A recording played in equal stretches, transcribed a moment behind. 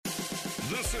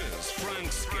This is Frank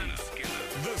Skinner.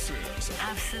 This is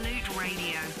Absolute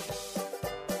Radio.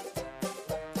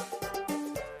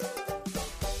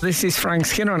 This is Frank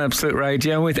Skinner on Absolute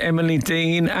Radio with Emily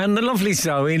Dean and the lovely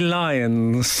Zoe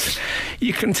Lyons.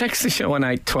 You can text the show on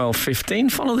 81215,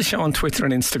 follow the show on Twitter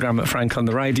and Instagram at Frank on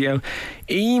the Radio,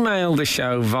 email the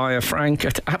show via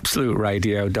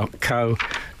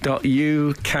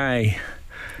frank@absoluteradio.co.uk.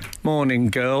 Morning,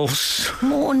 girls.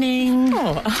 Morning.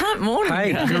 Morning.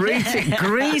 Hey,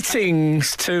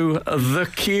 greetings to the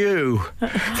queue.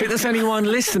 Think there's anyone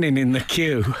listening in the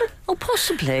queue? Oh,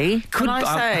 possibly. Can I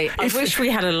say, I wish we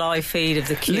had a live feed of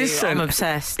the queue. Listen, I'm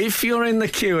obsessed. If you're in the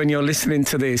queue and you're listening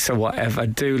to this or whatever,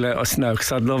 do let us know,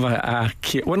 because I'd love a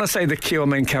queue. When I say the queue, I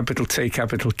mean capital T,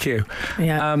 capital Q.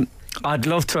 Yeah. I'd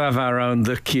love to have our own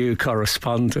The Q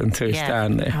correspondent who's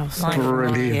down there. How nice.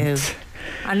 Brilliant.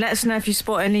 And let us know if you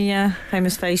spot any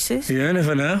famous faces. You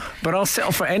never know. But I'll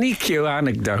settle for any Q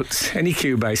anecdotes, any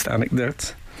Q-based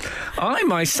anecdotes. I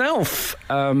myself,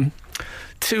 2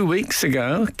 weeks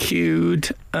ago, queued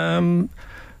to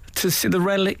see the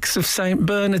relics of Saint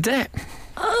Bernadette.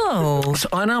 Oh, So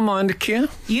I don't mind a queue.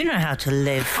 you know how to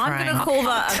live, Frank. I'm going to call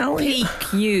that a Tell you.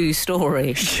 peak you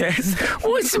story. Yes.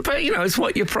 Well, it's about, it's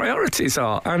what your priorities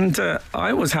are. And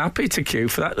I was happy to queue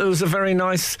for that. There was a very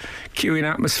nice queuing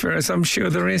atmosphere, as I'm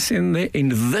sure there is in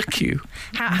the queue.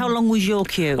 How long was your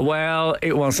queue? Well,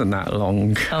 it wasn't that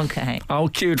long. Okay. I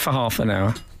queued for half an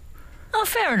hour. Oh,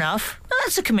 fair enough. Well,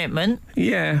 that's a commitment.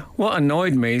 Yeah. What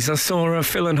annoyed me is I saw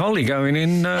Phil and Holly going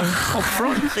in up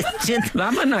front.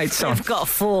 Laminates on. They've got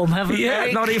form, haven't Yeah,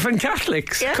 they? not even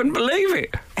Catholics. Yeah. Couldn't believe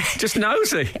it. Just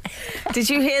nosy. Did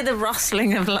you hear the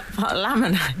rustling of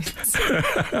laminates?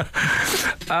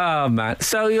 Oh, man.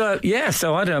 So,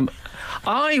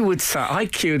 I would say I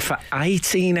queued for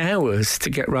 18 hours to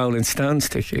get Rolling Stones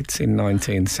tickets in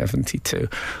 1972.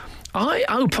 I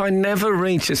hope I never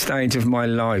reach a stage of my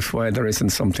life where there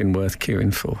isn't something worth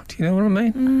queuing for. Do you know what I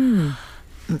mean?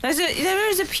 There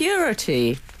is a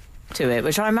purity to it,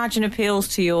 which I imagine appeals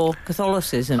to your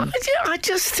Catholicism. I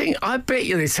just think, I bet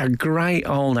you it's a great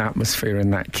old atmosphere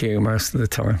in that queue most of the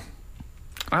time.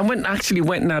 I went and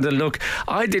had a look.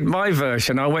 I did my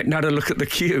version. I went and had a look at the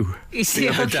queue You see, the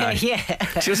other okay, day. yeah.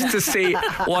 Just to see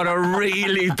what a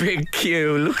really big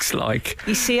queue looks like.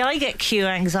 You see, I get queue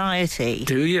anxiety.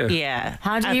 Do you? Yeah.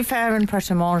 How do you fare in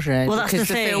Pret-a-Manger? Well, that's because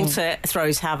the thing. filter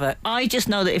throws havoc. I just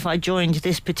know that if I joined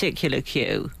this particular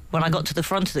queue, when I got to the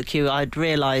front of the queue, I'd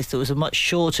realised there was a much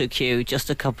shorter queue, just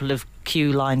a couple of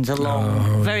queue lines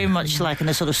along. Very much like in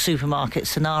a sort of supermarket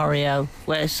scenario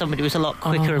where somebody was a lot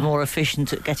quicker and more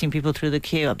efficient at getting people through the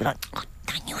queue. I'd be like, oh,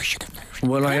 dang you, I should have moved.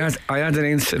 Well, I had an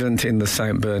incident in the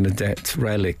Saint Bernadette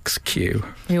relics queue.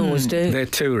 You always do. They're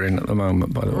touring at the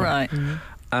moment, by the way. Right.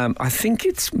 I think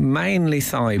it's mainly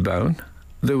thigh bone.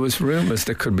 There was rumours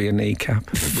there could be a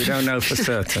kneecap. We don't know for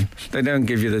certain. They don't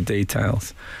give you the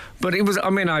details. But it was. I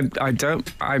mean, I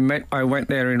went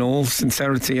there in all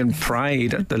sincerity and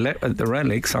prayed at the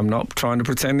relics. I'm not trying to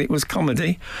pretend it was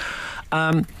comedy.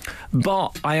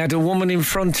 But I had a woman in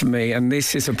front of me, and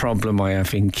this is a problem I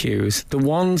have in queues. The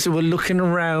ones who were looking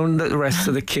around at the rest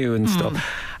of the queue and stuff.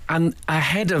 And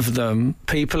ahead of them,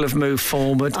 people have moved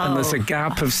forward, and there's a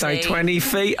gap of, say, 20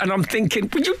 feet. And I'm thinking,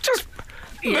 would you just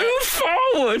move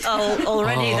forward? Oh,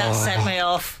 already that set me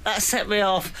off. That set me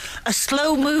off. A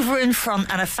slow mover in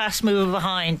front and a fast mover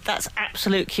behind. That's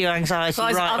absolute queue anxiety.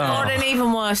 Guys, right. I've got an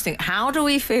even worse thing. How do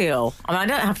we feel? I mean, I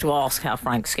don't have to ask how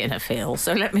Frank Skinner feels,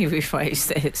 so let me rephrase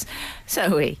this.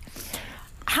 Zoe,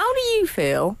 how do you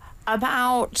feel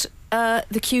about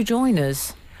the queue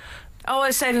joiners? Oh,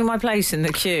 I'm saving my place in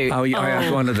the queue. Oh, yeah, I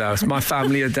had one of those. My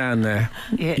family are down there.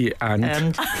 Yeah.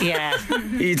 And yeah.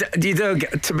 you don't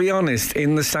get, to be honest,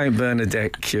 in the St.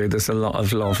 Bernadette queue, there's a lot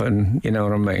of love and, you know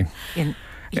what I mean?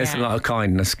 There's a lot of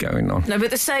kindness going on. No,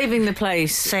 but the saving the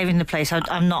place. Saving the place,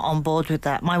 I'm not on board with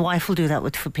that. My wife will do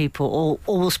that for people,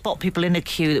 or we'll spot people in a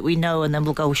queue that we know, and then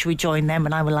we'll go, should we join them?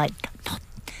 And I will like,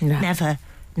 No. never.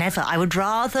 I would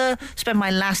rather spend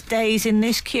my last days in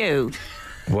this queue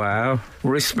Wow.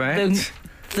 Respect.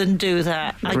 than do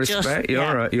that. Respect.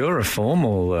 You're a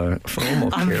formal I'm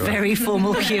queuer. a very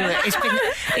formal queuer.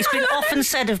 It's been often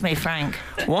said of me, Frank.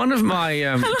 One of my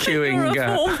queuing... You're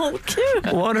a formal queue.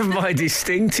 One of my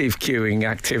distinctive queuing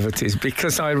activities,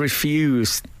 because I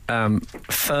refuse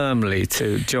firmly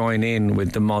to join in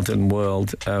with the modern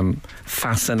world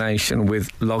fascination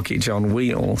with luggage on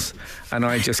wheels, and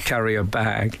I just carry a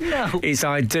bag, is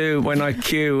I do, when I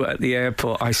queue at the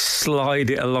airport, I slide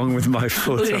it along with my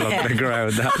foot along the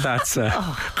ground. That's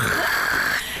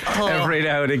every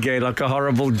now and again, like a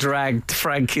horrible dragged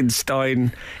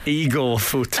Frankenstein Igor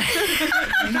foot.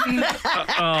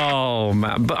 Oh,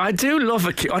 man. But I do love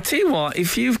a queue. I'll tell you what,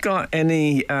 if you've got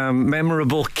any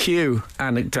memorable queue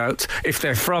anecdotes, if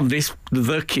they're from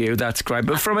the queue, that's great.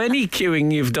 But from any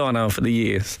queuing you've done over the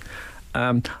years,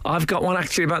 I've got one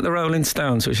actually about the Rolling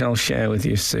Stones, which I'll share with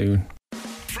you soon.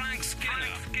 Frank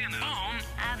Skinner on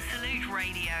Absolute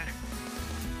Radio.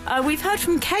 We've heard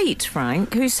from Kate,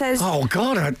 Frank, who says... Oh,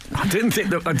 God, I didn't think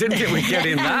we'd get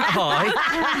in that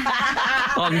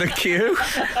high on the queue.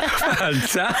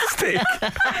 Fantastic.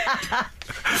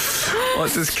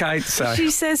 What does Kate say?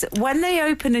 She says when they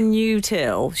open a new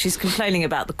till, she's complaining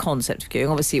about the concept of queuing.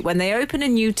 Obviously, when they open a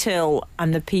new till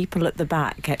and the people at the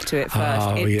back get to it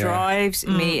first, it drives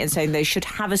me insane. They should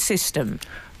have a system.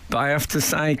 But I have to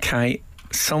say, Kate,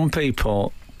 some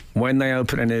people, when they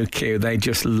open a new queue, they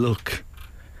just look.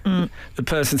 The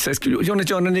person says, do you want to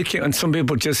join a new queue? And some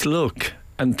people just look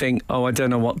and think, oh, I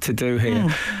don't know what to do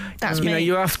here. That's You me. know,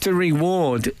 you have to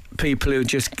reward people who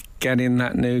just get in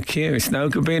that new queue. It's no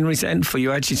good being resentful. You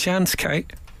had your chance,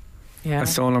 Kate. Yeah.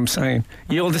 That's all I'm saying.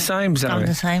 You're the same, Zoe. I'm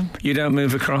the same. You don't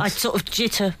move across. I sort of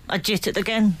jitter. I jittered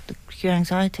again. The queue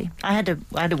anxiety. I had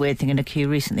a weird thing in a queue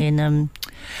recently in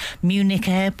Munich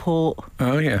airport,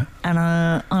 Oh, yeah. and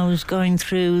I was going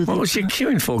through. What was you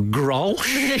queuing for? Grolsch?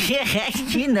 Yeah,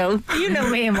 you know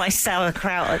me and my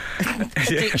sauerkraut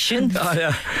addiction.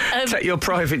 Take your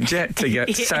private jet to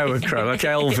get sauerkraut, like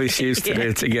Elvis used to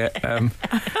do to get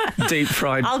deep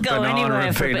fried I'll go banana anywhere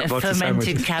and for a peanut bit of butter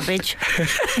fermented sandwiches. cabbage.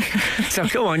 So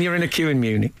go on, you're in a queue in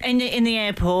Munich. In the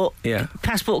airport, Yeah.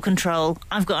 passport control.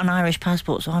 I've got an Irish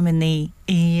passport, so I'm in the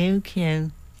EU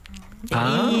queue.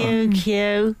 EU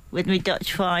queue with my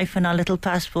Dutch fife and our little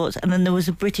passports, and then there was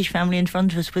a British family in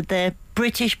front of us with their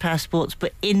British passports,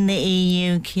 but in the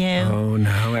EU queue. Oh no,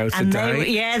 out of And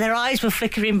date. their eyes were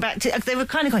flickering back to. They were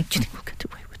kind of going, "Do you think we'll get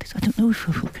away with this? I don't know if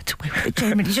we'll get away with it,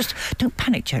 Jeremy. Just don't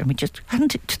panic, Jeremy. Just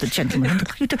hand it to the gentleman.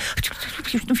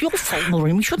 It's your fault,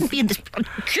 Maureen. We shouldn't be in this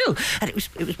queue." And it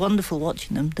was wonderful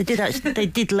watching them. They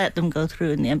did let them go through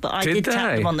in the end, but I Did did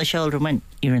tap they? them on the shoulder and went,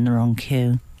 "You're in the wrong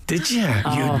queue." Did you?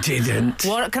 You didn't.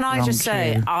 What can I Wrong just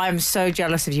say? queue. I'm so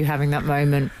jealous of you having that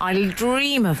moment. I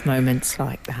dream of moments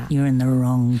like that. You're in the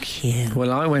wrong queue.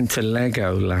 Well, I went to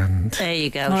Legoland. There you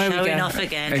go, There we showing go. off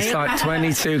again. It's like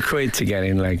 22 quid to get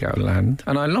in Legoland.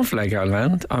 And I love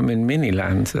Legoland. I'm in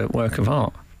Miniland, a work of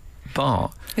art.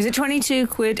 But Is it 22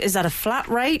 quid? Is that a flat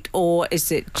rate or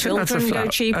is it I think children go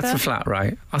cheaper? That's a flat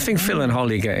rate. I think Phil and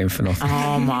Holly get in for nothing.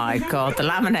 Oh my God, the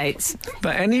laminates.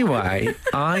 But anyway,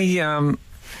 I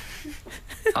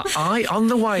on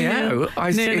the way out,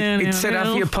 it said,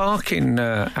 have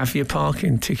your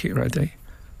parking ticket ready.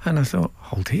 And I thought,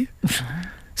 hold it.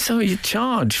 So you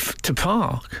charge to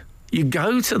park. You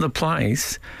go to the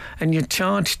place and you're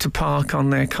charged to park on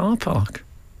their car park.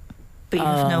 But you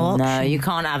have no Oh, option. no, you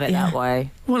can't have it that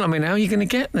way. Well, I mean, how are you going to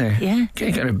get there? Yeah.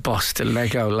 You're going to bus to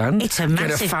Legoland. It's a Get a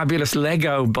massive- fabulous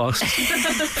Lego bus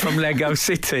from Lego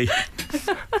City.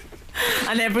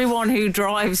 And everyone who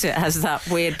drives it has that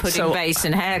weird pudding So- base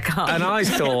and haircut. And I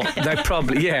thought they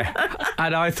probably, and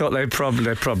I thought they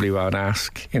probably won't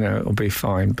ask. You know, it'll be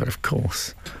fine. But of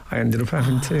course, I ended up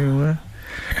having to.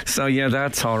 So yeah,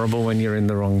 that's horrible when you're in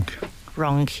the wrong.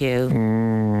 Wrong queue.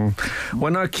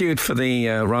 When I queued for the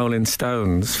Rolling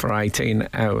Stones for 18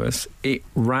 hours, it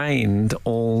rained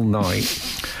all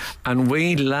night. And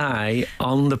we lay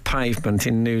on the pavement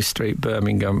in New Street,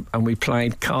 Birmingham, and we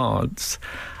played cards.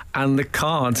 And the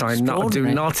cards, do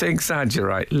Extraordinary. not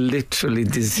exaggerate, literally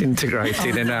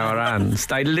disintegrated in our hands.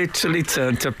 They literally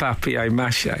turned to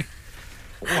papier-mâché.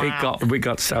 We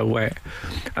got so wet.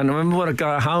 And I remember when I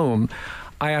got home,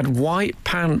 I had white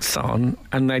pants on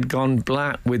and they'd gone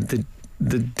black with the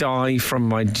dye from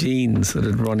my jeans that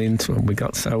had run into them. We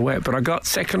got so wet. But I got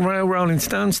second row Rolling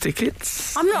Stones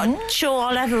tickets. I'm not sure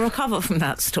I'll ever recover from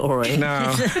that story.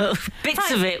 No.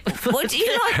 Bits of it. Would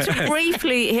you like to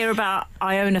briefly hear about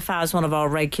Iona Fowles, one of our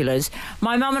regulars?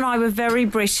 My mum and I were very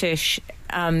British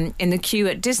in the queue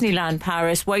at Disneyland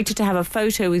Paris, waited to have a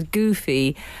photo with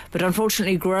Goofy, but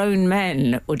unfortunately grown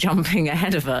men were jumping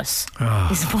ahead of us.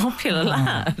 He's a popular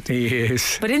lad. He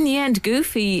is. But in the end,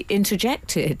 Goofy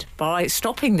interjected by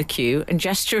stopping the queue and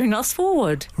gesturing us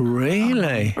forward.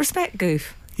 Really? Respect,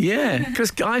 Goof. Yeah,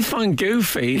 because I find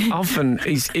Goofy often,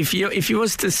 if you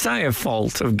was to say a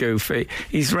fault of Goofy,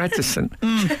 he's reticent.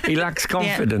 He lacks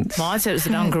confidence. Well, I'd say it was the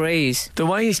dungarees. The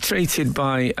way he's treated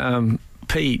by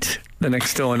Pete, the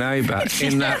next door neighbour,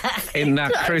 in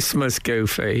that Christmas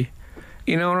Goofy,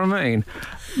 you know what I mean?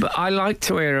 But I like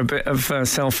to hear a bit of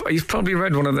He's probably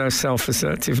read one of those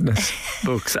self-assertiveness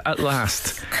books at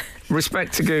last.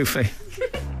 Respect to Goofy.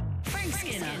 Frank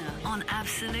Skinner on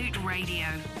Absolute Radio.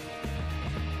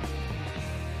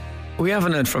 We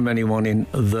haven't heard from anyone in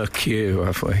the queue,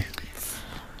 have we?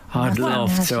 I'd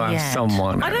love to have yet.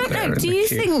 someone. I out don't there know. in Do the you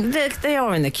queue. think that they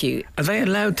are in the queue? Are they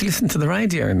allowed to listen to the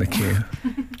radio in the queue?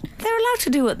 They're allowed to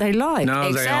do what they like.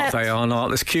 No, they aren't. except They are not.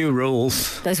 There's queue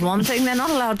rules. There's one thing they're not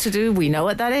allowed to do. We know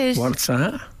what that is. What's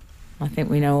that? I think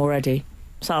we know already.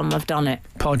 Some have done it.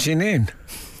 Podging in.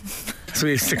 As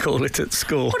we used to call it at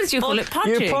school. What did you call it?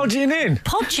 You're Pudging? podging in.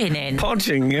 Podging in.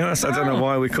 Podging, yes. I don't know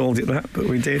why we called it that, but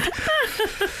we did.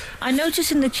 I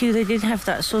noticed in the queue they did have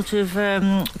that sort of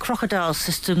crocodile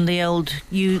system, the old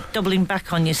you doubling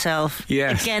back on yourself.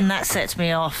 Yes. Again, that sets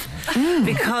me off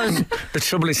because The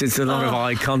trouble is, there's a lot of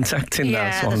eye contact in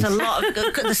yeah, those ones. there's a lot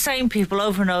of the same people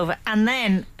over and over, and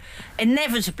then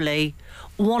inevitably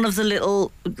one of the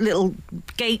little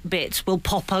gate bits will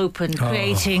pop open,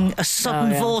 creating a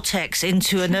sudden vortex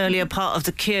into an earlier part of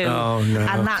the queue. Oh, no.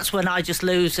 And that's when I just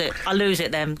lose it. I lose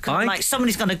it then. 'Cause I'm like,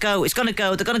 somebody's going to go. It's going to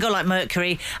go. They're going to go like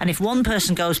Mercury. And if one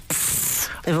person goes,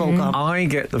 they've all gone. I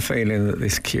get the feeling that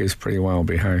this queue's pretty well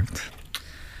behaved.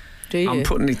 Do you? I'm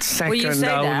putting it you second say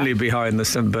that. only behind the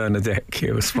St Bernadette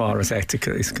queue as far as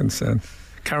etiquette is concerned.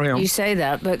 Carry on. You say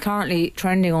that, but currently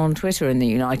trending on Twitter in the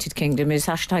United Kingdom is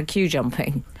hashtag queue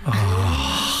jumping.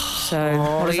 So,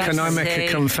 what does that Can I make a say?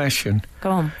 confession? Go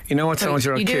on. You know what I told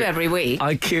you? I You do queued- every week.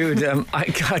 I queued.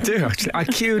 I do actually. I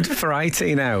queued for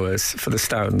 18 hours for the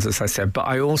Stones, as I said. But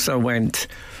I also went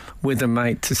with a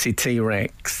mate to see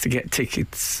T-Rex to get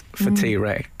tickets for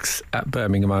T-Rex at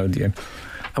Birmingham Odeon.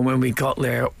 And when we got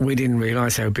there, we didn't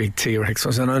realise how big T-Rex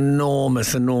was. An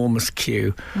enormous, enormous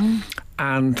queue.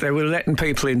 And they were letting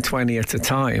people in 20 at a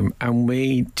time. And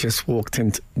we just walked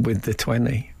in with the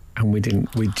 20. And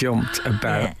we jumped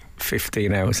about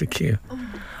 15 hours a queue.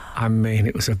 I mean,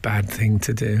 it was a bad thing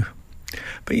to do.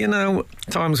 But, you know,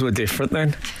 times were different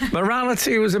then.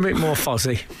 Morality was a bit more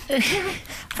fuzzy.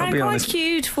 Frank, be I honest.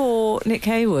 queued for Nick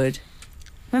Hayward.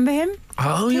 Remember him?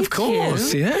 Oh, of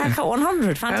course, yeah. Haircut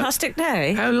 100. Fantastic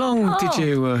day. How long did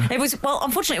you... It was, well,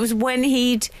 unfortunately, it was when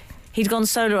he'd gone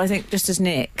solo, I think, just as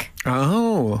Nick.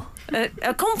 Oh,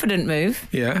 A confident move.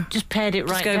 yeah. Just paired it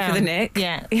right Just go down. for the Nick.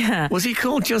 Yeah. Yeah. Was he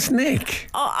called just Nick?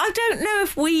 Oh, I don't know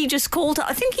if we just called it.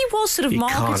 I think he was sort of He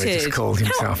can't marketed. have just called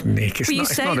himself Nick. It's But you not,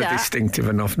 it's say not a that. distinctive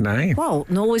enough name. Well,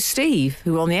 nor was Steve,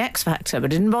 who won the X Factor, but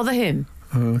didn't bother him.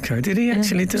 Okay, did he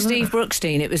actually do Steve that?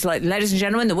 Brookstein. It was like, ladies and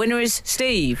gentlemen, the winner is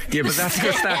Steve. Yeah, but that's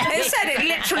just that... It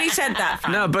literally said that.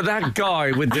 No, but that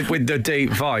guy with the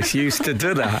deep voice used to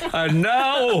do that. And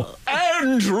now,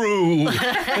 Andrew!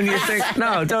 And you think,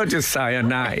 no, don't just say a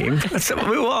name.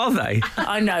 Who are they?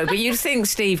 I know, but you'd think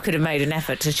Steve could have made an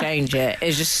effort to change it.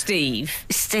 It's just Steve.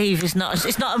 Steve is not.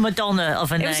 It's not a Madonna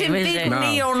of a It name, was in is big it? No.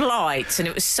 neon lights, and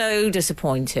it was so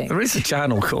disappointing. There is a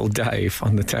channel called Dave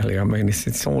on the telly. I mean,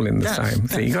 it's all in the same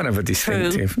thing. You've got to have a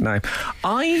distinctive name.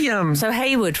 So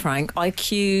Hayward, Frank, I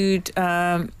queued.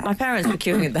 My parents were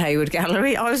queuing at the Hayward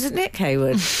Gallery. I was at Nick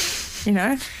Hayward, you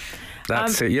know.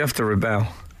 That's it. You have to rebel.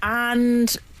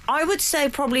 And I would say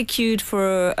probably queued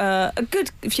for a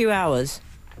good few hours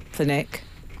for Nick.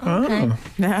 Oh.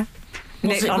 Yeah.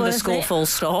 Nick it worth underscore it? full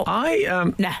stop.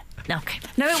 Nah. Okay.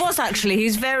 No, it was actually.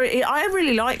 He's very. I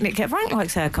really like Nick. Frank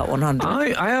likes Haircut 100.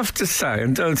 I have to say,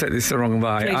 and don't take this the wrong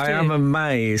way, Please I do. am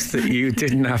amazed that you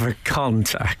didn't have a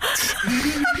contact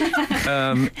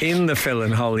in the Phil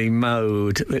and Holly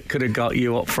mode that could have got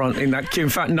you up front in that queue. In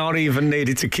fact, not even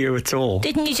needed to queue at all.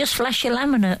 Didn't you just flash your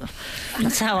laminate?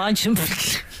 That's how I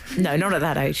jumped. No, not at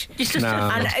that age. No.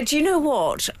 And do you know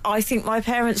what? I think my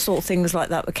parents thought things like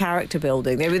that were character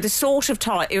building. They were the sort of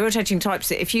irritating types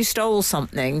that if you stole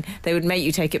something, they would make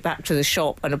you take it back to the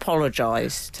shop and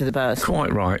apologise to the person.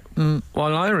 Quite right. Well,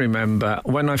 I remember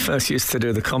when I first used to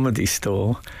do the Comedy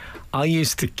Store, I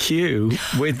used to queue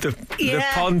with the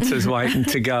punters waiting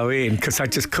to go in because I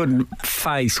just couldn't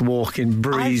face walking,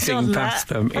 breezing done past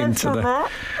that. them into the...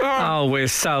 Oh, we're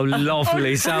so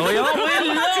lovely, Zoe. Oh,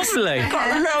 we're lovely.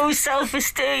 Got low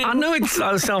self-esteem. I know it's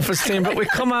low self-esteem, but we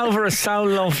come over as so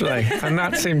lovely, and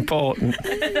that's important.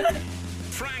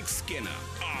 Frank Skinner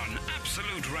on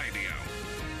Absolute Radio.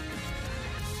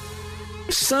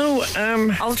 So,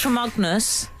 Ultra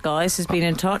Magnus, guys, has been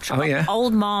in touch. Oh, yeah?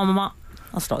 Old Mama...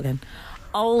 I'll start again.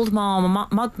 Old Mama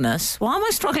Magnus. Why am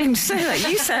I struggling to say that?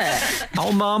 You say it.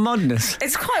 Olmar Madness.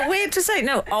 It's quite weird to say.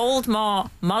 No, Old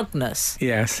Magnus.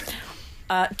 Yes.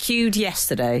 Queued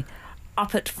yesterday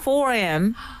up at 4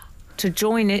 a.m. to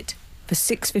join it for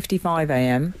 6:55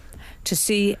 a.m. to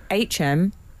see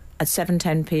HM at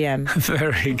 7:10 p.m.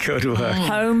 Very good work.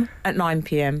 Home at 9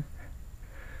 p.m.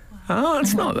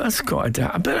 Oh, that's quite a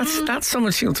doubt. But that's so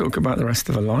much she'll talk about the rest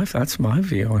of her life. That's my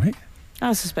view on it.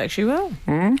 I suspect she will.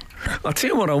 I'll tell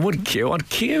you what I would queue. I'd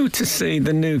queue to see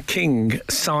the new king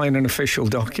sign an official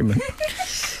document.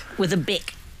 With a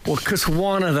bic. Well, because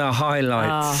one of the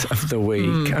highlights of the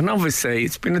week, and obviously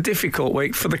it's been a difficult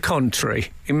week for the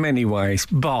country in many ways,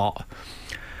 but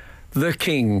the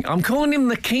king, I'm calling him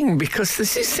the king because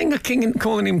there's this thing of king,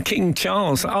 calling him King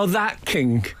Charles. Oh, that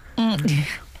king.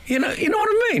 You know what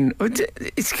I mean?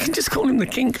 It's, you can just call him the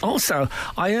king. Also,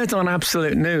 I heard on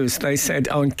Absolute News, they said,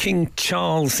 King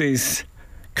Charles's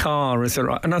car is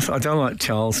and I thought, I don't like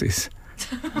Charles's.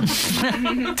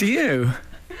 Do you?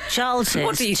 Charles's.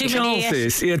 What do you think?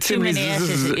 Charles's. Yeah, too many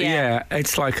S's, yeah,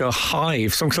 it's like a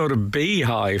hive, some sort of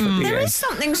beehive at the There end. is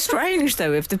something strange,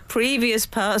 though, if the previous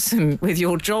person with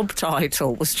your job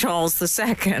title was Charles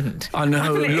II. I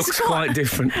know, mean, it it's looks quite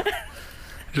different.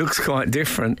 Looks quite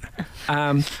different.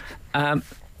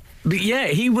 But yeah,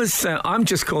 he was. I'm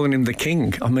just calling him the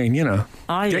king. I mean,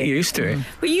 get used to it.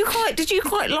 But did you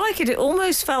quite like it? It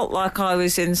almost felt like I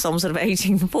was in some sort of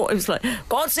 1840. It was like,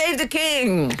 God save the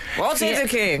king! God save the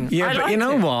king! Yeah, but you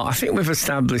know what? I think we've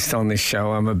established on this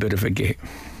show I'm a bit of a git.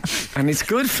 And it's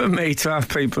good for me to have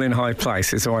people in high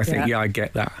places, so I think, I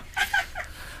get that.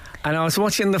 And I was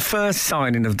watching the first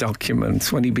signing of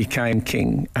documents when he became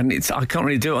king, and I can't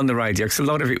really do it on the radio because a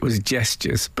lot of it was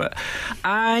gestures, but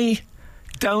I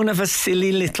don't have a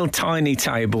silly little tiny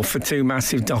table for two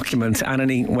massive documents and an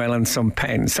inkwell and some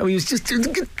pens. So he was just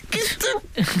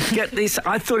get this.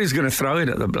 I thought he was going to throw it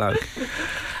at the bloke.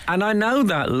 And I know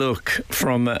that look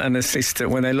from an assistant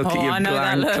when they look at you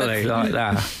blankly like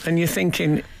that. And you're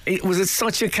thinking, it was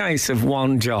such a case of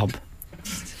one job.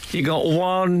 You got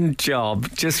one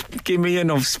job. Just give me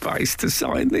enough space to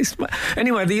sign this.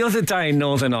 Anyway, the other day in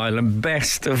Northern Ireland,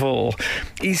 best of all,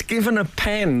 he's given a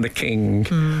pen, the king,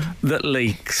 that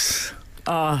leaks.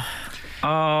 Oh,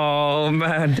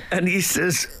 man. And he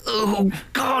says, oh,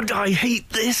 God, I hate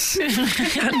this.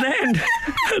 and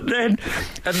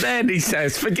then he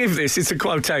says, forgive this, it's a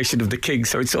quotation of the king,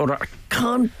 so it's all right. I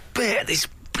can't bear this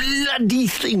bloody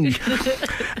thing.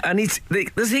 And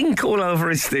there's ink all over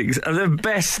his things. And the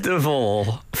best of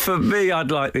all, for me,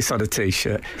 I'd like this on a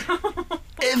T-shirt.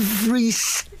 Every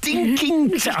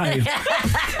stinking time.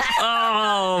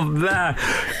 Oh, man.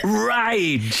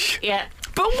 Rage. Yeah.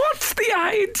 But what's the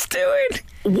aides doing?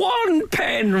 One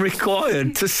pen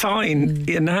required to sign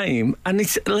your name, and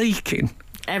it's leaking.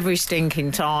 Every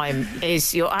stinking time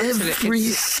is your absolute. Every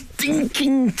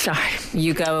stinking time.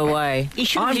 You go away. You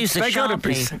shouldn't use the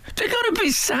Sharpie. They got to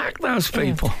be sacked, those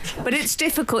people. But it's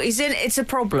difficult. It's a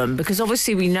problem because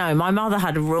obviously we know my mother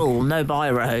had a rule: no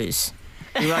biros.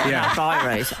 You won't have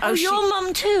biros. Oh, your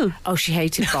mum too? Oh, she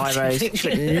hated biros. She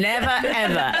would never,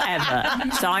 ever,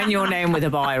 ever sign your name with a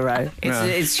biro.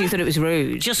 She thought it was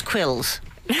rude. Just quills.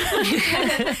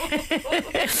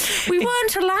 We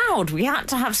weren't allowed. We had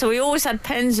to have, so we always had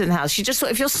pens in the house. She just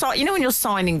thought, if you're when you're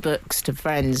signing books to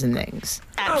friends and things.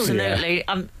 Absolutely.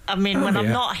 Oh, yeah. When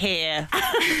I'm not here,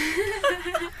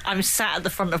 I'm sat at the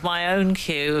front of my own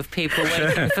queue of people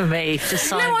waiting for me to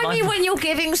sign. No, I mean when you're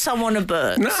giving someone a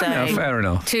book. No, fair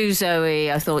enough. To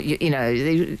Zoe, I thought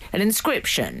an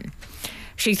inscription.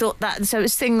 She thought that, so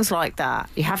it's things like that.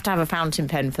 You have to have a fountain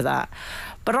pen for that.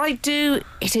 But it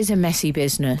is a messy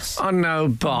business. I know,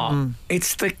 but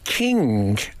it's the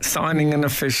king signing an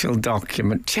official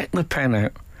document. Check the pen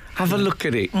out. Have a look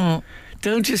at it.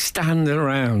 Don't just stand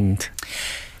around.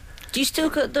 Do you still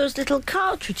got those little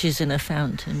cartridges in a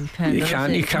fountain pen? You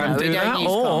can do that,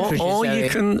 or you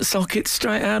can sock it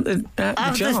straight out the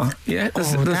jar.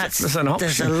 There's an option.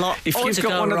 There's a lot. If you've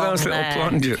got one of those little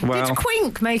plungers, well. Did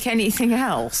Quink make anything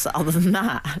else other than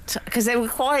that? Because they were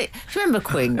quite. Do you remember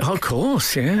Quink? Of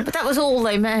course, yeah. But that was all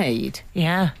they made.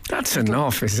 Yeah. That's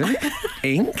enough, isn't it?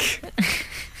 Ink.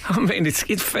 I mean, it's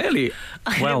fairly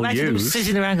well imagine used. Them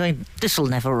sitting around going, this will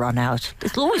never run out.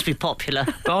 This will always be popular.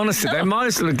 Honestly, they might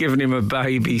as well have given him a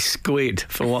baby squid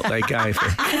for what they gave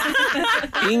him.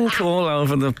 Ink all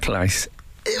over the place.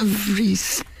 Every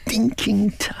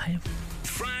stinking time.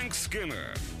 Frank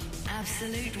Skinner.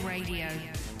 Absolute Radio.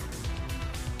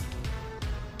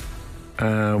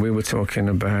 We were talking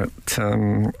about,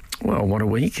 what a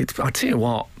week. I'll tell you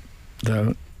what,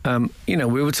 though. We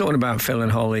were talking about Phil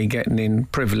and Holly getting in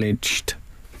privileged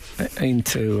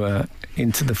into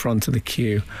the front of the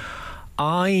queue.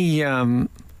 I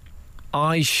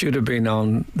should have been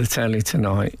on the telly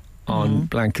tonight on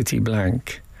Blankety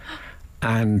Blank,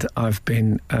 and I've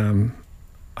been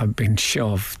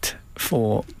shoved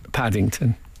for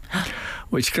Paddington,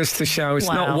 which goes to show it's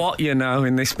not what you know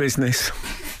in this business,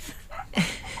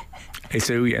 it's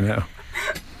who you know.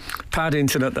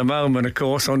 Paddington at the moment, of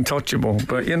course, untouchable.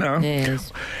 But, Yes.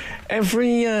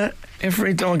 every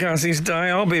Every dog has his day.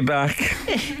 I'll be back.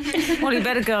 Well, you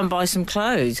better go and buy some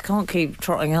clothes. Can't keep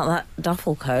trotting out that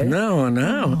duffel coat. No, I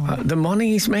know. The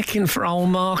money he's making for old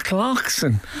Mark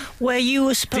Clarkson. Where you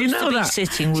were supposed to be that?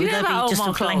 sitting, Do would you know there about be just a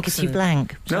Mark blankety Clarkson?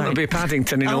 blank? No, there'll be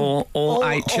Paddington in all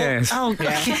 8 chairs. Oh,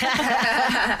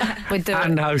 With the,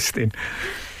 And hosting.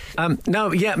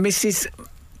 Mrs.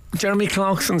 Jeremy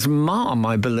Clarkson's mom,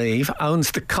 I believe,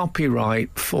 owns the copyright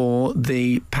for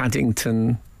the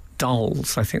Paddington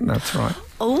dolls. I think that's right.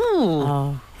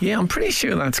 oh. Yeah, I'm pretty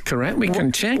sure that's correct. We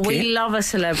can check we it. love a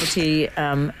celebrity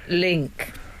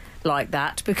link like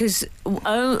that because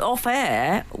off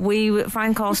air,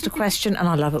 Frank asked a question, and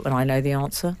I love it when I know the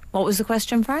answer. What was the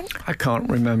question, Frank? I can't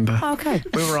remember. Okay.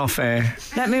 We were off air.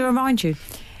 Let me remind you.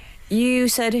 You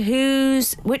said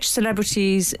which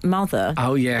celebrity's mother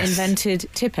invented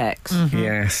Tipp-Ex?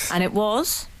 Yes. And it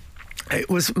was? It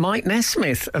was Mike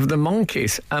Nesmith of the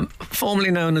Monkees,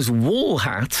 formerly known as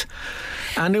Woolhat,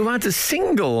 and who had a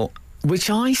single which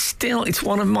it's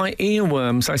one of my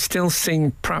earworms. I still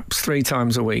sing perhaps 3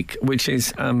 times a week, which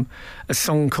is a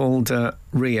song called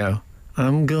Rio.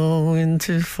 I'm going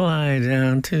to fly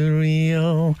down to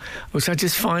Rio, which I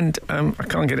just find I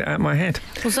can't get it out of my head.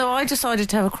 Well, so I decided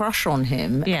to have a crush on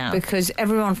him because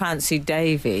everyone fancied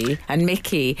Davey and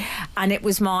Mickey, and it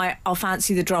was I'll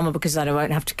fancy the drummer because then I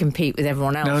won't have to compete with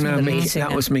everyone else. No,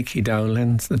 that was Mickey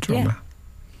Dolenz, the drummer.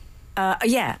 I'm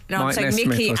saying Nesmith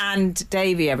Mickey was... and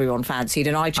Davey everyone fancied,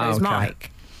 and I chose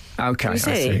Mike. Okay, you I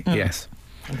see? see. Yes.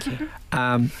 Thank you.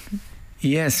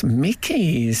 Yes,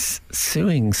 Mickey is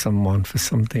suing someone for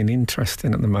something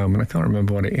interesting at the moment. I can't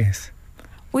remember what it is.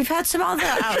 We've had some other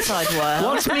outside work.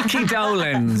 What's Mickey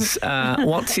Dolenz?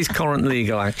 What's his current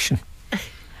legal action?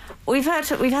 We've had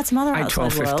some other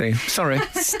outside 12:15. Sorry.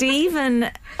 Stephen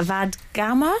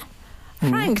Vadgama.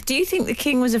 Frank, do you think the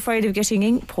king was afraid of getting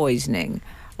ink poisoning?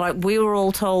 Like we were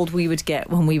all told we would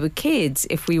get when we were kids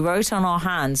if we wrote on our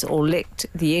hands or licked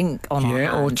the ink on our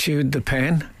hands. Yeah, or chewed the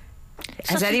pen.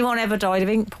 Has anyone ever died of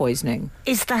ink poisoning?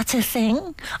 Is that a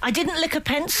thing? I didn't lick a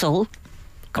pencil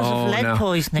because of lead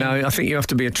poisoning. No, I think you have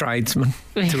to be a tradesman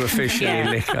to officially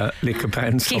lick a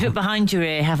pencil. Keep it behind your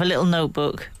ear. Have a little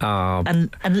notebook. And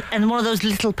one of those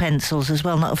little pencils as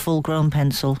well, not a full-grown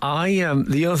pencil.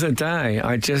 The other day,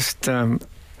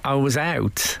 I was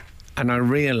out. And I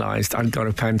realised I'd got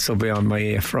a pencil behind my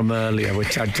ear from earlier,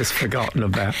 which I'd just forgotten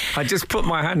about. I just put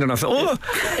my hand and I thought,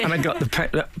 and I got the pen.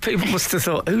 People must have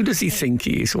thought, who does he think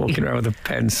he is walking around with a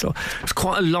pencil? It's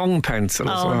quite a long pencil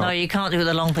as well. Oh, no, you can't do it with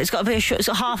a long pencil. It's got to be it's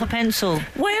got half a pencil.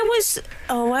 Where was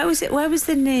it? Where was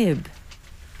the nib?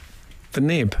 The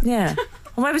nib? Yeah.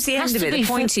 Where was the end of it? The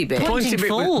pointy bit? Pointing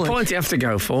forward. Pointy have to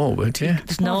go forward, yeah.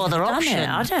 There's no other option.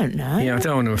 I don't know. Yeah, I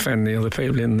don't want to offend the other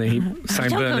people in the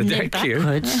St. Bernadette queue.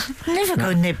 Never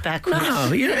go nib backwards. No,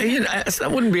 that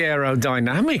wouldn't be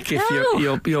aerodynamic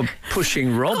if you're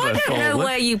pushing rubber I don't forward. know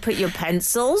where you put your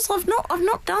pencils. I've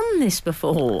not done this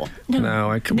before.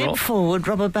 No, I can Nib forward,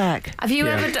 rubber back. Have you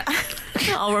ever done...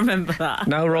 I'll remember that.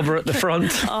 No rubber at the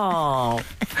front. Oh,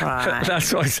 Frank.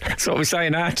 That's what we say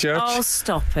in our church. Oh,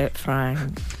 stop it,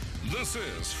 Frank. This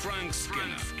is Frank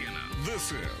Skinner.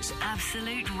 This is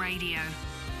Absolute Radio.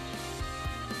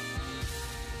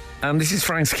 This is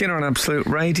Frank Skinner on Absolute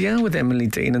Radio with Emily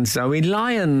Dean and Zoe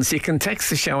Lyons. You can text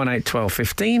the show on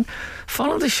 81215.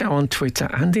 Follow the show on Twitter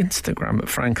and Instagram at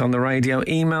Frank on the Radio.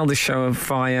 Email the show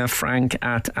via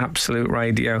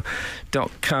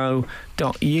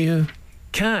frank@absoluteradio.co.uk.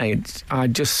 I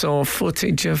just saw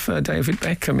footage of David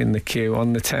Beckham in the queue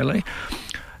on the telly.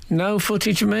 No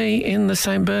footage of me in the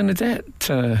St. Bernadette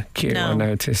queue, No. I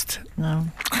noticed. No.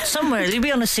 Somewhere, you'll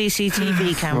be on a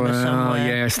CCTV camera somewhere.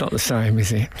 Yeah, it's not the same,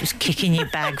 is it? Just kicking your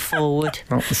bag forward.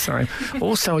 Not the same.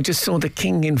 Also, I just saw the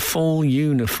king in full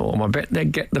uniform. I bet they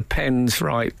get the pens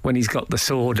right when he's got the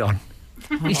sword on.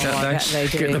 I bet they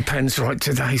do. Get the pens right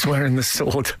today. He's wearing the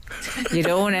sword. You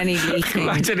don't want any leaking.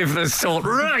 Imagine if the sword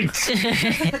right.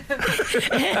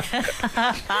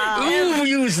 Who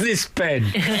use this pen?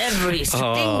 Every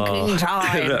stinking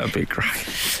time. That'd be great.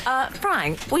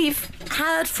 Frank, we've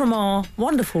heard from our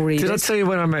wonderful readers. Did I tell you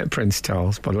when I met Prince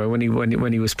Charles? By the way, when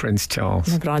he was Prince Charles.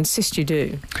 No, but I insist you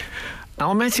do.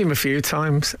 I met him a few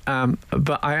times,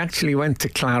 but I actually went to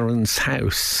Clarence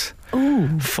House.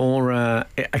 Ooh. For a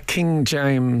King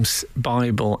James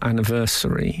Bible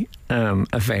anniversary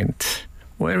event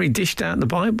where he dished out the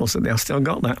Bibles. I still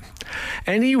got that.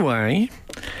 Anyway,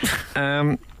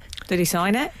 Did he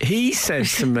sign it? he said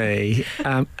to me,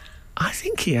 I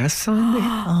think he has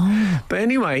signed it. But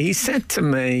anyway, he said to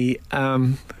me,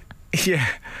 the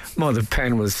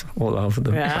pen was all over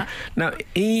them. Yeah. Now,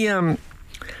 he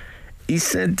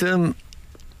said...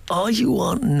 are you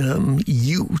on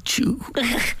YouTube?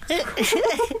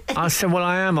 I said, well,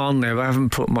 I am on there, but I haven't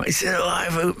put my... He said,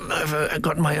 I've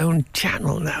got my own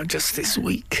channel now just this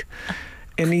week.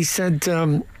 And he said,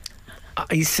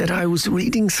 I was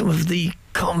reading some of the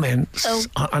comments.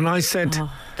 And I said...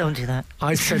 Oh, don't do that.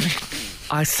 I said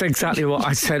exactly what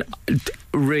I said.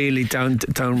 Really, don't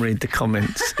read the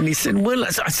comments. And he said, well,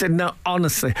 I said, no,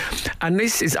 honestly. And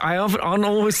this is, I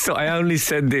always thought I only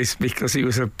said this because he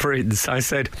was a prince. I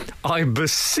said, I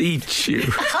beseech you.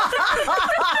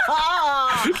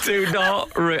 Do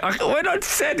not read. When I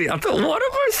said it, I thought, what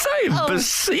am I saying?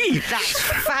 Beseech. That's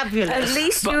fabulous. At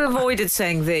least you avoided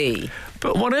saying thee.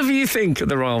 But whatever you think of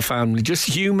the royal family, just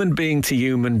human being to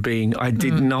human being, I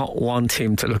did not want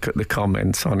him to look at the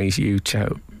comments on his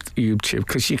YouTube,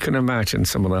 because you can imagine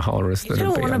some of the horrors You that don't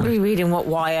would be want on to it. be reading what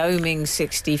Wyoming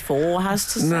 64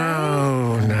 has to say.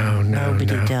 No. Nobody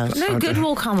does. No good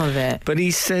will come of it. But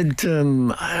he said,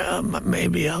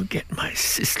 maybe I'll get my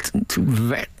assistant to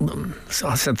vet them. So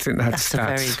I said, I think that's a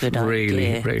very good really,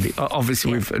 idea. really...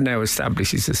 Obviously, we've now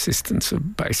established his assistants are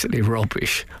basically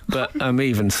rubbish. But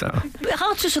even so... But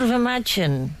hard to sort of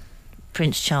imagine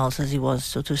Prince Charles as he was,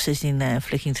 sort of sitting there,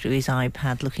 flicking through his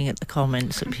iPad, looking at the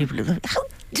comments, and people are like, how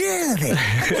dare they?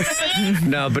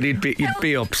 No, but he'd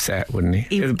be upset, wouldn't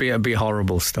he? It'd be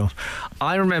horrible stuff.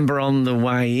 I remember on the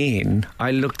way in,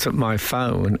 I looked at my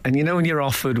phone, and you know when you're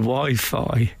offered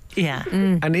Wi-Fi, Yeah.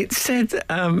 and it said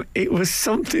it was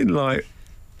something like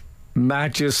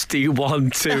Majesty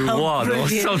 121 or brilliant.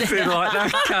 something like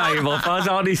that came up. I was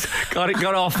on his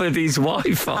got offered his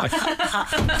Wi-Fi.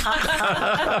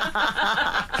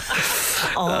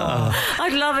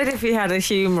 I'd love it if he had a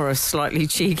humorous, slightly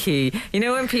cheeky... You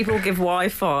know when people give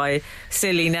Wi-Fi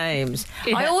silly names?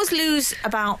 Yeah. I always lose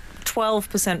about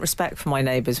 12% respect for my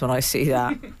neighbours when I see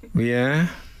that. Yeah.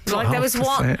 Like there was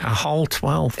one... 12%, a whole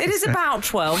 12%. It is about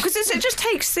 12, because it just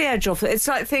takes the edge off. It's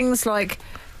like things like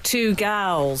two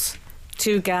gals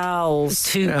and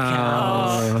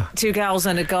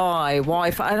a guy,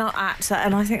 Wi-Fi, and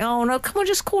I think, oh no, come on,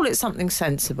 just call it something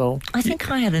sensible. I think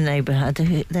I had a neighbour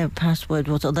their password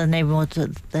was, or their name was,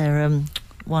 their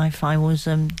Wi-Fi was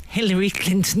Hillary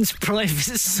Clinton's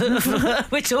private server,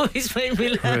 which always made me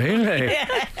laugh. Really? Yeah.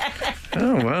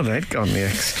 Oh, well, they'd gone the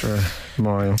extra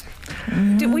mile.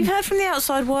 We've heard from the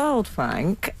outside world,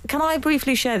 Frank. Can I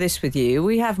briefly share this with you?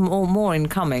 We have more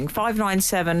incoming.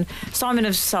 597, Simon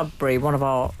of Sudbury, one of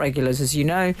our regulars, as you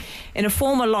know. In a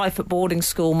former life at boarding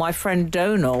school, my friend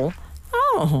Donal,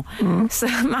 Sir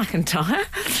McIntyre,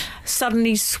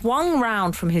 suddenly swung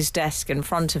round from his desk in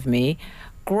front of me,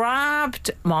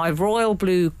 grabbed my royal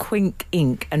blue Quink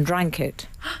ink and drank it.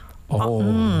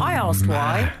 I asked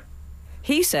why.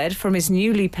 He said from his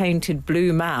newly painted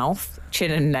blue mouth,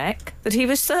 chin and neck, that he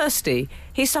was thirsty.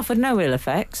 He suffered no ill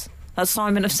effects. That's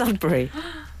Simon of Sudbury.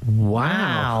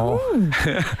 Wow.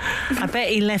 I bet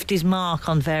he left his mark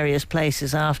on various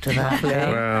places after that.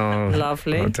 Well,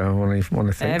 Lovely. I don't even want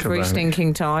to think Every about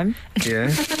stinking time. it. Yeah.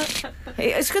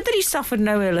 It's good that he suffered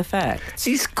no ill effects.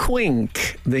 Is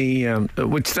Quink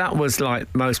which that was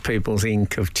like most people's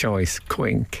ink of choice,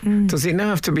 Quink. Does it now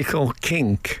have to be called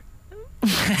Kink?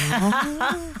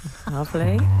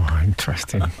 Lovely. Oh,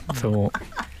 interesting thought.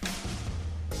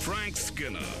 Frank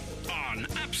Skinner on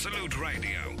Absolute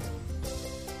Radio.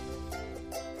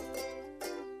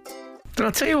 Did I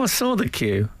tell you I saw the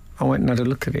queue? I went and had a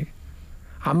look at it.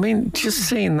 I mean, just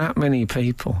seeing that many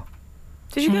people.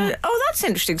 Did you go? Oh, that's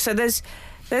interesting. So there's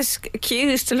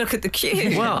queues to look at the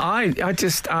queue. Well,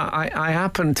 I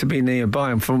happened to be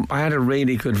nearby, and I had a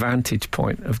really good vantage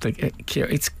point of the queue.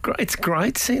 It's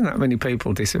great seeing that many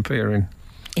people disappearing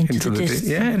into the distance.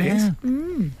 Yeah, it is.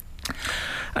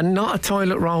 And not a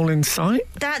toilet roll in sight.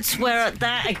 That's where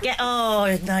that again.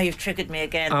 Oh, no, you've triggered me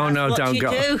again. Oh, no, don't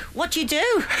go. What do you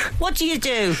do? What do you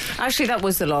do? Actually, that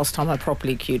was the last time I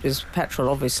properly queued. It was petrol,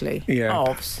 obviously. Yeah.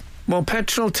 Ovs. Well,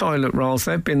 petrol toilet rolls,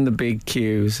 they've been the big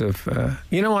queues of... I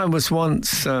was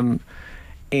once in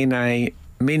a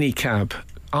minicab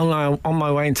on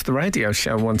my way into the radio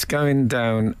show once, going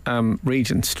down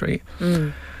Regent Street.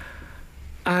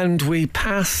 And we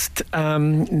passed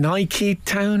Nike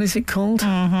Town, is it called?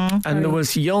 Mm-hmm. And there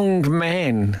was young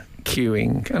men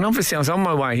queuing. And obviously I was on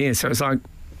my way here, so it was like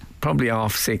probably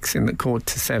 6:30 in the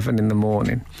 7:15 in the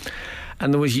morning.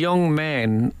 And there was young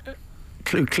men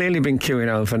who'd clearly been queuing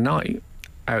overnight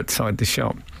outside the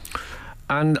shop.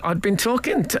 And I'd been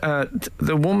talking to...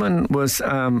 the woman was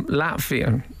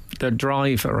Latvian, the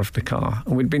driver of the car.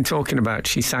 And we'd been talking about...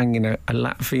 She sang in a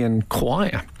Latvian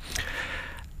choir.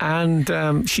 And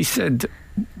she said,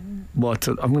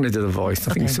 I'm going to do the voice.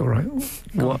 I think it's all right.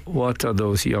 What are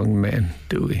those young men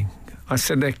doing? I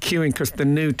said they're queuing because the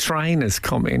new trainers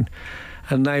come in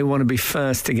and they want to be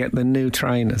first to get the new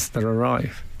trainers that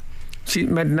arrive. She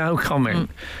made no comment.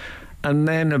 And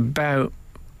then about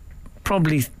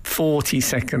probably 40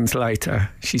 seconds later,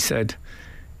 she said,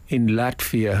 in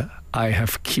Latvia, I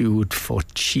have queued for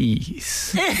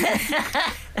cheese.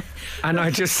 And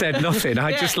I just said nothing.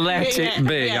 I just let it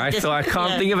be. I thought, I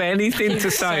can't think of anything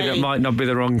to say that might not be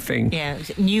the wrong thing. Yeah,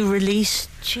 is it new release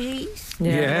cheese?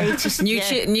 Yeah. Latest,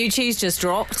 New cheese just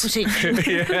dropped. Was it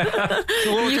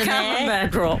New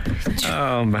camembert drop.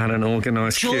 Oh, man, an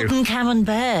organised queue. Jordan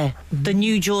Camembert. The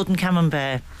new Jordan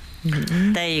Camembert.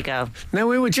 There you go. Now,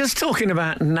 we were just talking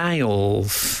about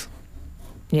nails.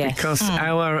 Yes. Because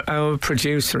our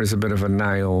producer is a bit of a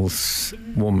nails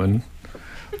woman.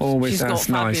 Always She's has got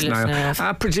nice fabulous nails.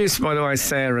 Our producer, by the way,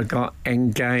 Sarah, got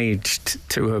engaged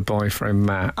to her boyfriend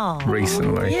Matt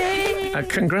recently.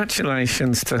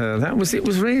 Congratulations to her. It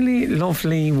was really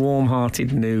lovely,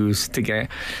 warm-hearted news to get.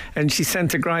 And she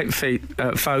sent a great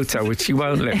photo, which she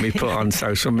won't let me put on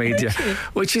social media,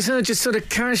 which is her just sort of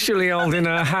casually holding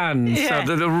her hand so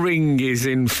that the ring is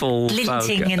in full Glinting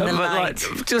focus. in the But light.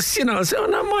 just, oh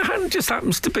no, my hand just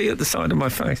happens to be at the side of my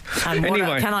face. And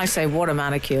Anyway. can I say, what a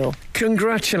manicure.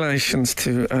 Congratulations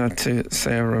to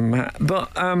Sarah and Matt.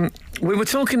 But we were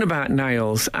talking about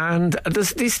nails, and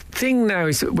there's this thing now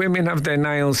is that women have their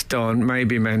nails done,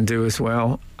 maybe men do as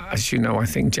well. As you know, I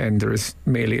think gender is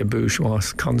merely a bourgeois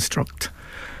construct.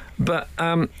 But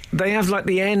they have like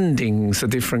the endings a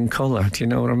different colour. Do you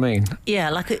know what I mean? Yeah,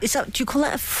 do you call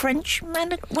that a French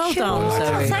manicure? Well done, Oh,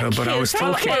 Zoe. thank but you. I was That's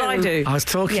talking. what I do. I was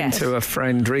talking Yes. to a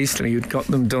friend recently who'd got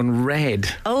them done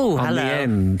red Oh, on hello. the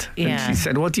end. Yeah. And she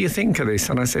said, "What do you think of this?"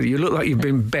 And I said, "You look like you've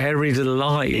been buried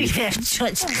alive." Yeah, try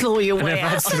to claw your way I've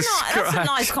had out. some That's a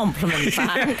nice compliment,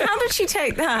 Frank. How did she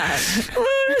take that? Well,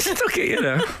 I stuck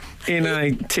it, in a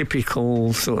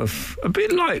typical sort of, a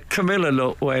bit like Camilla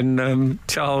look when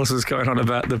Charles was going on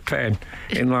about the pen.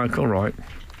 In like, all right.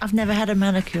 I've never had a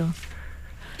manicure.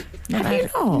 Have you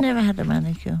not? Never had a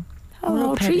manicure. Oh, Or a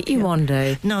I'll treat you pedicure. one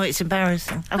day. No, it's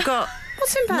embarrassing. I've got...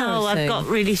 What's embarrassing? No, I've got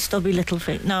really stubby little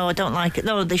feet. No, I don't like it.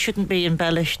 No, they shouldn't be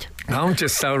embellished. I'm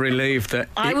just so relieved that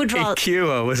I would rather-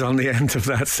 Ikua was on the end of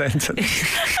that sentence.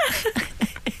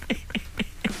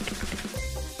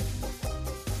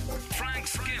 Frank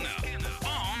Skinner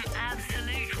on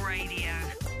Absolute Radio.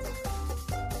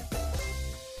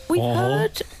 We've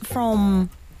heard from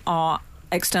our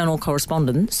external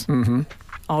correspondents,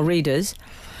 our readers.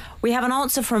 We have an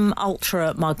answer from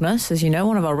Ultra Magnus, as you know,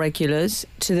 one of our regulars,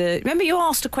 to the... Remember you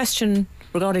asked a question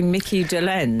regarding Mickey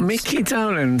Delens? Mickey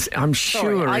Dolan's, I'm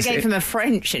sure. I is gave it- him a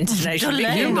French intonation.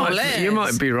 Delens. You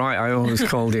might be right. I always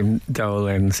called him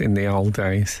Dolens in the old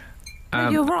days. No,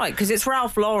 you're right, because it's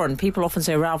Ralph Lauren. People often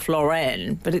say Ralph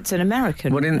Lauren, but it's an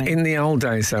American But name. in the old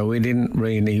days, though, we didn't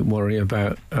really worry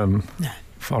about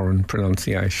foreign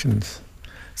pronunciations.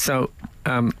 So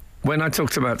when I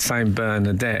talked about Saint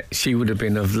Bernadette, she would have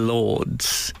been of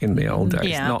Lourdes in the old days,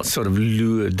 Yeah. not sort of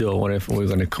Lourdes or whatever we're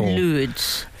going to call.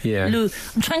 Lourdes. Yeah.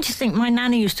 I'm trying to think. My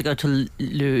nanny used to go to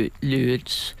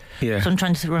Lourdes. Yeah. So I'm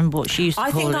trying to remember what she used to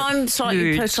I call think it. I'm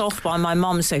slightly Lourdes. put off by my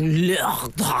mum saying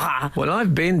Lourdes. Well,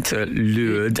 I've been to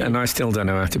Lourdes and I still don't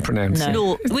know how to pronounce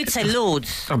it. We'd say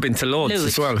Lords. I've been to Lourdes Lourdes.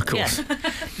 as well, of course. Yeah.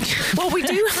 Well, we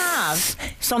do have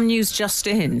some news just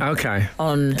in. Okay.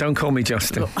 On- Don't call me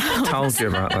Justin. Told you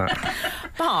about that.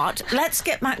 But let's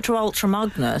get back to Ultra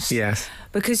Magnus. Yes.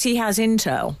 Because he has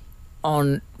intel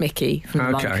on Mickey from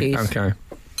the Monkeys. Okay.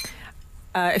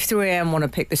 If 3am want to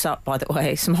pick this up, by the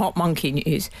way, some hot monkey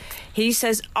news. He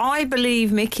says, I believe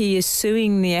Mickey is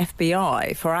suing the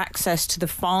FBI for access to the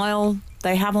file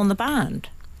they have on the band.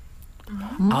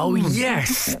 Oh,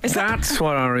 yes. That's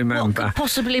what I What remember. could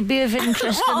possibly be of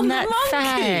interest On in the that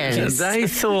monkeys. file? They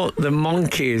thought the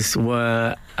monkeys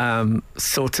were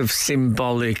sort of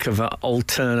symbolic of an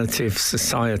alternative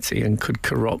society and could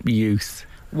corrupt youth.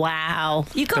 Wow.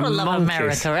 You've got The to love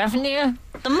monkeys. America, haven't you?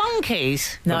 The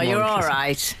monkeys. No, The you're monkeys. all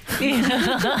right.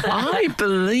 I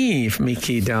believe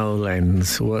Mickey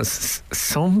Dolenz was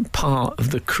some part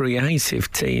of the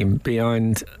creative team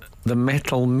behind the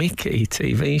Metal Mickey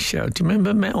TV show. Do you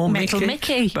remember Metal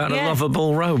Mickey, About a yeah.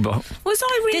 lovable robot. Was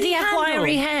I really Did he have handled?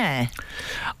 wiry hair?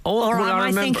 Or well, am I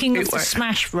remember thinking of it the was-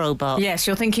 Smash robot? Yes,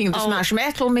 you're thinking of the Oh. Smash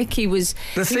Metal. Mickey was...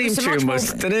 The he theme was a much tune more-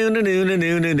 was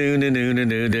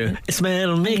It's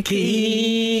Metal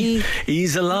Mickey.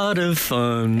 He's a lot of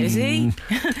fun. Is he?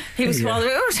 He was Yeah. rather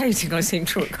irritating, I seem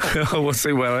to recall. Oh, we'll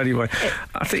see. Well, anyway,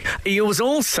 I think he was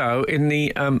also in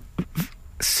the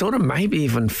sort of maybe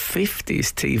even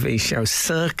 50s TV show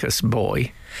Circus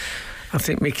Boy. I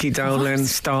think Mickey Dolan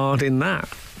starred in that.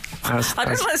 I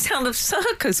don't like the sound of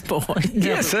circus boy.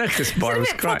 Yeah, circus boy It's was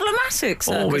a bit great. problematic,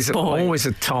 circus boy. Always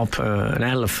atop an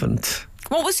elephant.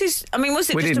 What was his... I mean, was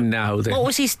it We just didn't know then. What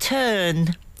was his turn?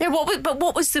 Yeah,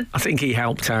 what was the... I think he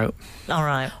helped out. All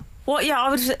right. What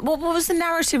was the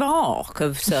narrative arc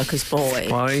of Circus Boy?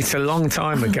 Well, it's a long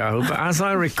time ago, but as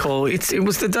I recall, it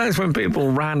was the days when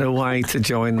people ran away to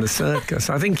join the circus.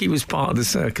 I think he was part of the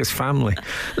circus family.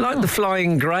 Like the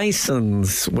Flying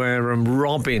Graysons, where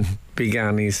Robin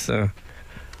began his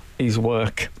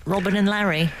work. Robin and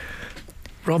Larry.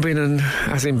 Robin and,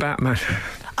 as in Batman.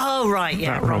 Oh, right,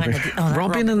 yeah. That Robin. Right. Oh, that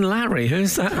Robin and Larry,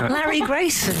 who's that? Larry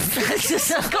Grayson.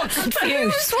 I got confused.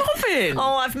 Who's Robin?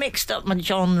 Oh, I've mixed up my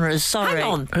genres. Sorry.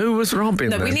 Hang on. Who was Robin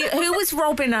No, then? who was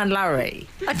Robin and Larry?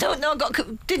 I don't know.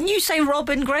 Didn't you say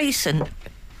Robin Grayson?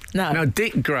 No,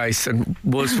 Dick Grayson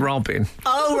was Robin.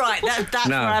 Oh, right. That's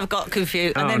No. where I've got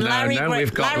confused. And Oh, then no, Larry no,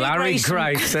 we've got Larry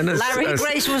Grayson as- Larry as-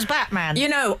 Grayson was Batman. You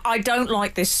know, I don't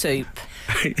like this soup.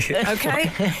 Okay?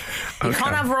 You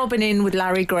can't have Robin in with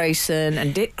Larry Grayson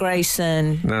and Dick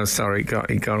Grayson. No, sorry,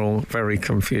 he got all very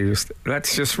confused.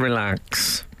 Let's just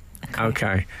relax.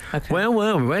 Okay.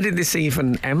 Where did this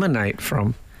even emanate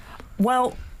from?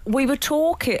 Well, we were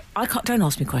talking... don't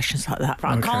ask me questions like that.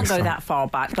 Right? Okay, I can't go sorry. that far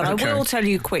back. But Okay. I will tell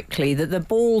you quickly that the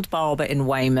bald barber in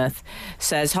Weymouth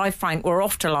says, "Hi, Frank, we're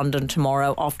off to London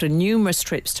tomorrow after numerous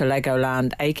trips to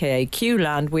Legoland, a.k.a.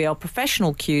 Q-Land. We are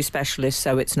professional Q specialists,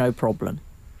 so it's no problem."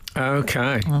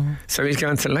 Okay. So he's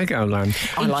going to Legoland.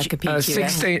 I like a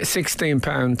PQM.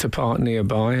 £16 to park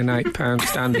nearby and £8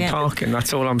 standard Yeah. parking.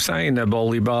 That's all I'm saying there,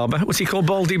 Baldy Barber. What's he called,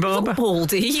 Baldy Barber?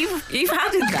 Baldy, you've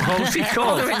added that. What's he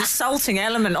called? Other insulting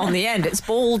element on the end. It's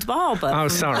Bald Barber. Oh,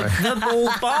 sorry. The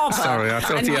Bald Barber. Sorry, I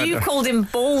thought and he had you a- called him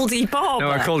Baldy Barber.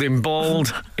 No, I called him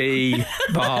Bald E.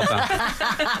 Barber.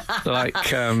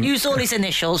 Like, Used all his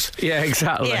initials. yeah,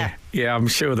 exactly. Yeah. Yeah, I'm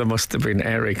sure there must have been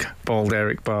Bald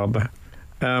Eric Barber.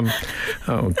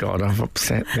 Oh, God, I've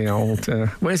upset the old...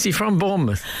 where's he from,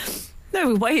 Bournemouth?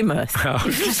 No, Weymouth.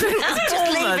 Just leave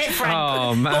it, Frank.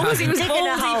 Oh, man. Baldy was Digging a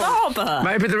Baldy hole. Barber.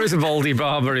 Maybe there is a Baldy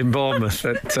Barber in Bournemouth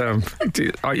that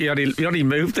you only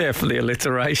moved there for the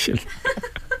alliteration.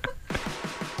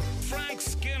 Frank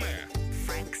Skinner.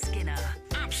 Frank Skinner.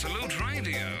 Absolute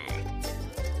Radio.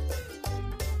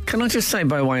 Can I just say,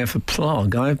 by way of a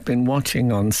plug, I've been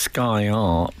watching on Sky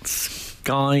Arts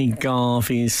Guy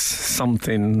Garvey's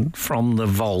something from the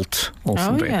vault or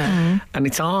something. yeah. And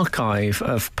it's archive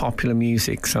of popular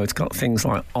music, so it's got things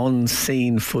like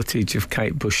on-scene footage of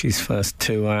Kate Bush's first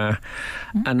tour,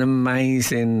 an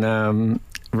amazing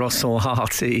Russell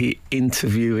Harty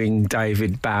interviewing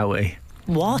David Bowie.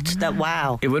 What?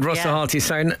 Wow. It would Russell Yeah. Harty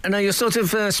saying, "No, you're sort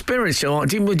of spiritual.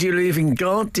 Would you believe in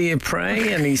God? Do you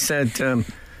pray?" And he said,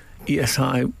 "Yes,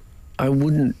 I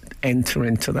wouldn't enter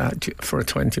into that for a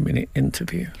 20-minute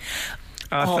interview."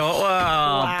 I thought,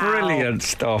 wow, brilliant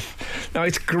stuff. Now,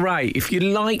 it's great. If you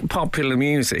like popular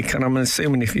music, and I'm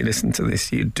assuming if you listen to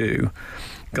this, you do,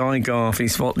 Guy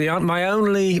Garvey's Vault. My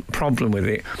only problem with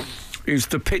it is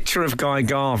the picture of Guy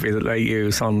Garvey that they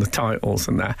use on the titles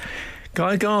and that.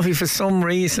 Guy Garvey, for some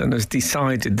reason, has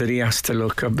decided that he has to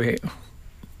look a bit,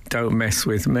 don't mess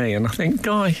with me. And I think,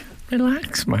 Guy,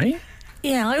 relax, mate.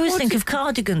 Yeah, I always think of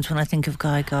cardigans when I think of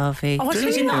Guy Garvey. Oh, I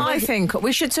tell you what I think.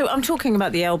 We should... So I'm talking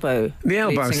about the elbow. The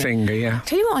elbow lead singer, yeah.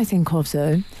 Tell you what I think of,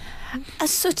 though. A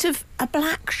sort of a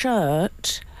black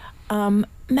shirt,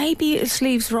 maybe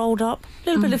sleeves rolled up, a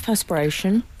little bit of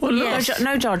perspiration. Well, look,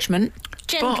 No judgment.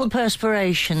 Gentle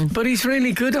perspiration. But he's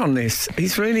really good on this.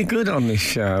 He's really good on this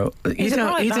show. He's a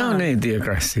right You don't man. need the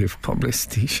aggressive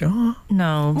publicity, sure.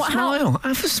 No. Smile.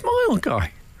 Have a smile,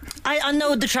 Guy. I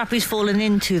know the trap he's fallen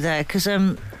into there because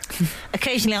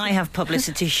occasionally I have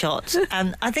publicity shots,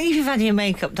 and I think if you've had your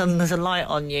makeup done, there's a light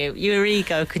on you, your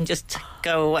ego can just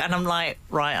go away. And I'm like,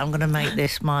 right, I'm going to make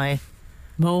this my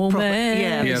Moment.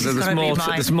 Yeah, Yeah, this is there's gonna be more. my-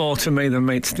 There's more to me than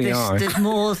meets the eye. There's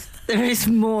more. There is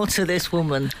more to this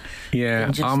woman. Yeah,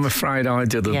 than just- I'm afraid I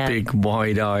do the Yeah. big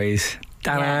wide eyes.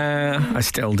 Ta-da! I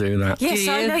still do that. Yes,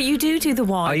 Do I you? know you do the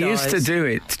wide I used to eyes. do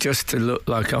it just to look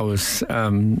like I was,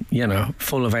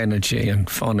 full of energy and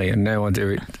funny, and now I do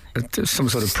it as some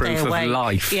sort of Stay proof away. of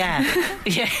life. Yeah,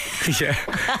 yeah. Yeah.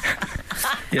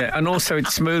 Yeah, and also it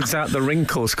smooths out the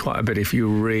wrinkles quite a bit if you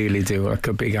really do like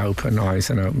a big open eyes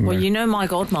and open Well, mouth. you know my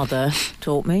godmother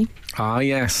taught me. Ah,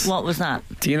 yes. What was that?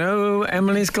 Do you know who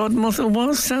Emily's godmother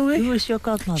was, Zoe? Who was your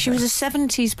godmother? She was a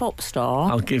 70s pop star.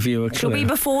 I'll give you a clue. She'll be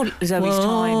before Zoe's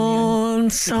time.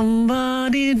 Won't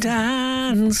somebody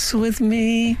dance with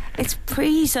me? It's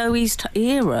pre-Zoe's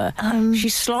era.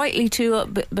 She's slightly too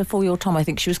up before your time, I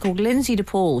think. She was called Lindsay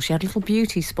DePaul. She had a little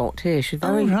beauty spot here. She's a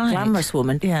very Oh, right. glamorous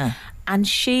woman. Yeah. And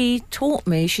she taught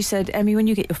me, she said, Emmy, when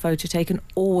you get your photo taken,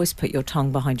 always put your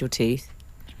tongue behind your teeth.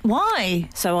 Why?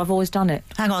 So I've always done it.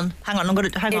 Hang on. I'm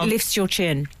going to... Hang on. It lifts your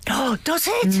chin. Oh, does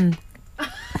it?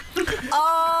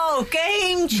 Oh,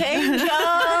 game changer!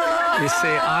 You see,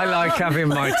 I like having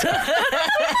my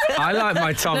I like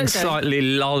my tongue slightly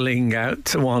lolling out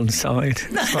to one side.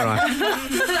 That's all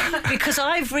right. Because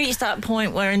I've reached that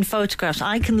point where in photographs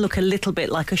I can look a little bit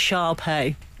like a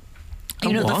Shar-Pei.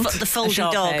 You know, what? the foldy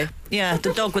dog. Shar-Pei. Yeah,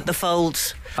 the dog with the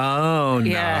folds. Oh,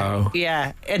 no.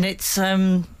 Yeah. And it's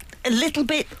a little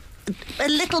bit,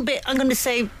 I'm going to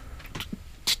say,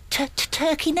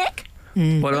 turkey neck? Well,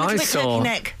 A little bit turkey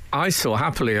neck. I saw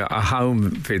happily a home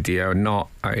video, not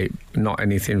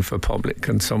anything for public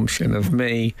consumption, of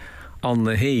me on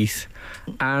the heath,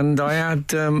 and I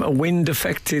had a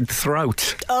wind-affected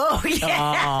throat. Oh,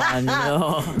 yeah. Oh,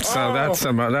 no.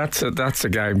 So that's a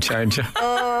game changer.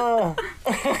 Oh.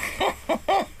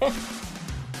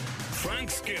 Frank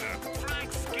Skinner.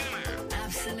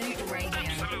 Absolute Radio.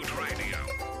 Absolute Radio.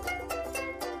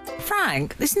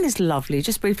 Frank, isn't this lovely?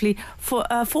 Just briefly,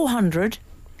 400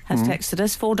 has texted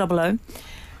us, 400.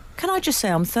 Can I just say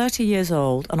I'm 30 years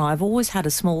old and I've always had a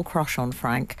small crush on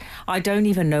Frank. I don't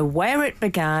even know where it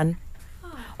began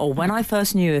or when I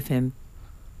first knew of him.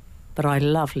 But I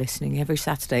love listening every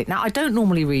Saturday. Now, I don't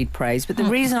normally read praise, but the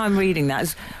reason I'm reading that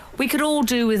is we could all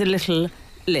do with a little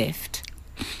lift.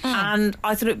 And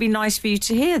I thought it'd be nice for you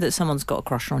to hear that someone's got a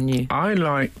crush on you. I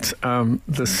liked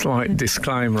the slight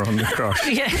disclaimer on the crush,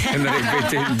 in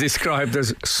that it described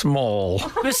as small.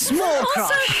 A small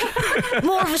crush.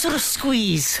 More of a sort of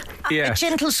squeeze. Yeah. A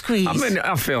gentle squeeze. I mean,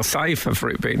 I feel safer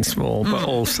for it being small, but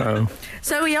also...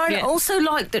 Zoe, I also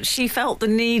liked that she felt the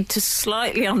need to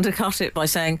slightly undercut it by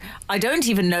saying, I don't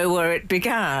even know where it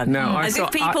began. No, I As if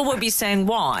thought- people would be saying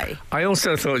why. I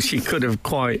also thought she could have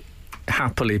quite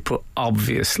happily put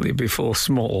obviously before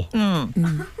small.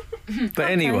 But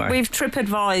anyway... We've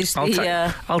trip-advised I'll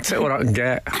take what I can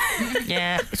get.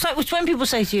 Yeah. It's like when people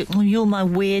say to you, oh, you're my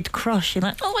weird crush. You're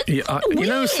like, oh, it's Yeah, not you know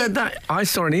who weird. said that? I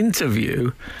saw an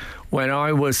interview when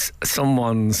I was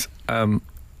someone's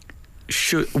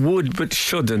would but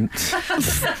shouldn't.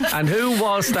 And who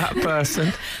was that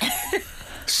person?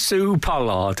 Sue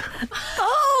Pollard.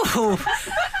 Oh!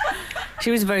 She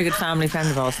was a very good family friend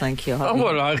of ours, thank you. Oh,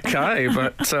 well, okay,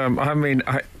 but I mean,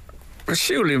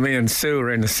 surely me and Sue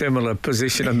are in a similar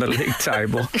position on the league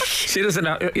table. She doesn't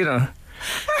have, you know,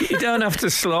 you don't have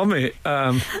to slum it,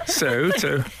 Sue,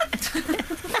 to...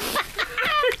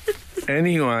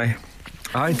 Anyway,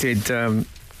 I did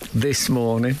this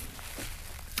morning,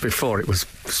 before it was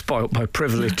spoilt by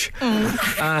privilege,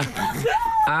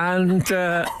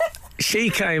 and she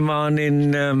came on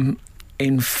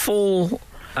in full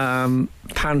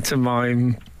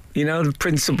pantomime, you know, the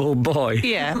principal boy.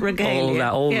 Yeah, regalia.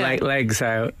 All that, legs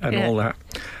out and all that.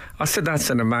 I said, that's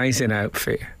an amazing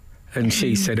outfit. And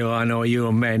she said, oh, I know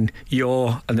you're men,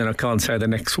 and then I can't say the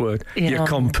next word, your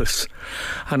compass.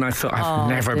 And I thought, I've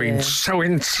never been so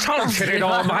insulted in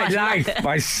all my life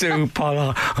by Sue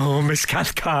Pollard. Oh, Miss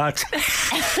Cathcart.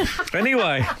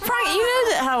 Anyway. Frank, you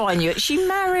know how I knew it? She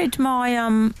married my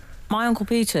Uncle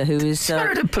Peter, who is... She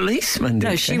married a policeman,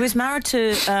 didn't she? No, she was married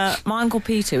to my Uncle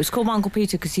Peter. It was called my Uncle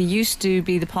Peter because he used to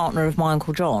be the partner of my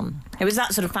Uncle John. It was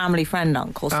that sort of family friend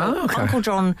uncle. So Uncle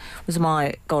John was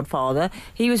my godfather.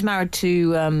 He was married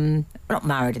to... not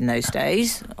married in those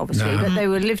days, obviously, but they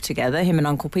would live together, him and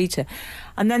Uncle Peter.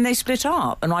 And then they split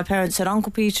up. And my parents said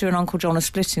Uncle Peter and Uncle John are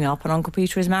splitting up and Uncle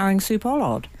Peter is marrying Sue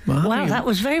Pollard. Wow, that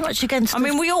was very much against I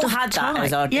mean, we all the had that time.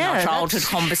 as our childhood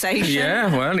conversation.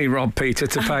 Yeah, well, he robbed Peter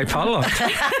to pay Pollard.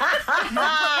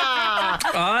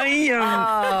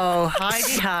 Oh,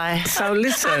 Heidi hi. So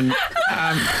listen,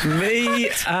 me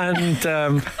and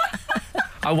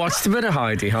I watched a bit of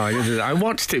Heidi. I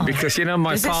watched it because, you know,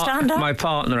 my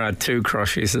partner had two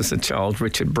crushes as a child,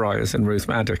 Richard Bryars and Ruth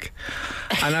Maddock.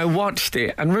 And I watched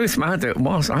it, and Ruth Maddock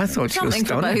I thought she was Something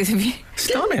for stunning. both of you.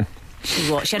 Stunning.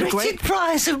 She had a Richard great...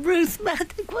 Price and Ruth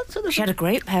Maddock. What sort of... She had a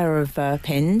great pair of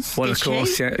pins. Well, of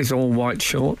course, yeah, it's all white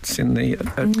shorts at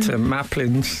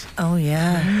Maplin's. Oh,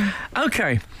 yeah.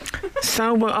 Okay,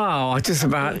 so I was just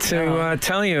about to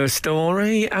tell you a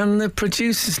story, and the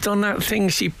producer's done that thing.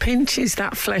 She pinches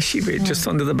that fleshy bit just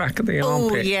under the back of the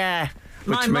armpit. Oh, yeah.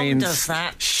 Which My mum means does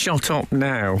that. shut up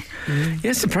now.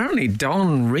 Yes, apparently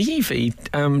Don Reevy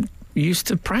used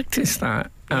to practice that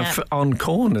on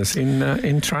corners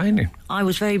in training. I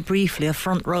was very briefly a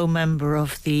front row member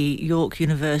of the York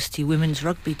University women's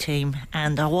rugby team,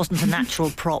 and I wasn't a natural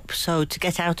prop, so to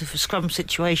get out of a scrum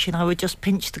situation I would just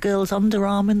pinch the girl's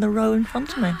underarm in the row in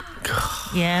front of me.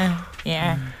 Yeah.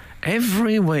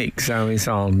 Every week Zoe's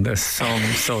on, there's some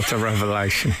sort of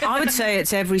revelation. I would say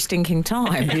it's every stinking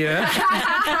time. Yeah.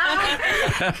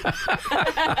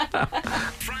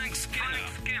 Frank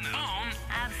Skinner on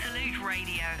Absolute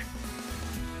Radio.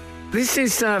 This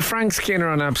is Frank Skinner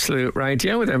on Absolute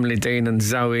Radio with Emily Dean and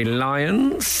Zoe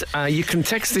Lyons. You can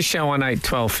text the show on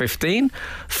 81215,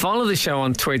 follow the show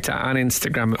on Twitter and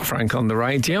Instagram at Frank on the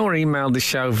Radio, or email the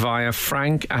show via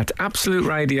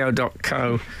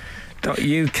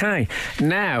frank@absoluteradio.co.uk.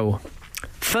 Now,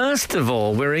 first of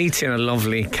all, we're eating a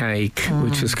lovely cake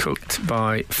which was cooked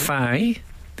by Faye,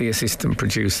 the assistant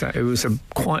producer, who was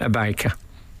quite a baker.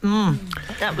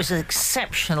 That was an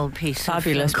exceptional piece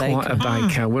Fabulous of Quite a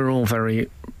baker. We're all very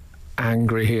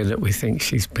angry here that we think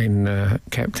she's been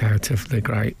kept out of the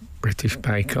Great British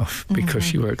Bake Off because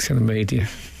she works in the media.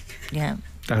 Yeah.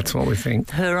 That's what we think.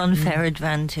 Her unfair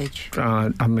advantage. I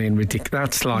mean, ridiculous.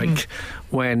 That's like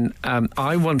when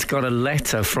I once got a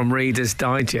letter from Reader's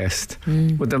Digest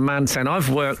with a man saying, I've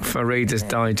worked for Reader's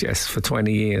Digest for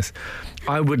 20 years.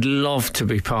 I would love to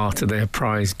be part of their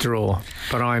prize draw,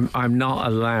 but I'm not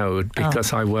allowed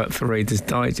because I work for Reader's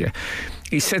Digest.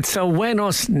 He said, so when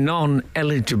us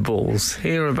non-eligibles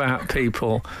hear about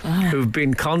people who've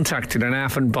been contacted and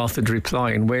haven't bothered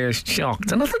replying, we're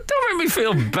shocked. And I thought, don't make me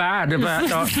feel bad about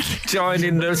not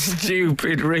joining the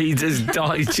stupid Reader's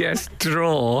Digest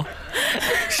draw.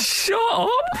 Shut up.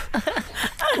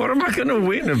 What am I going to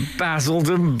win? A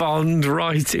Basildon Bond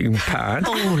writing pad?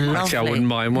 Oh, lovely. Actually, I wouldn't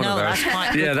mind one of those. That's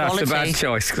quite good that's quality. a bad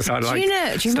choice because I like Do you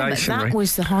remember stationery. that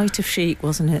was the height of chic,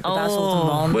 wasn't it? The Basildon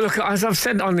Bond. Well, look, as I've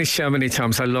said on this show many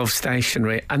times, I love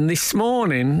stationery. And this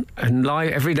morning, and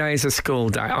like every day is a school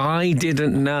day, I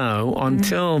didn't know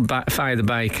until Faye the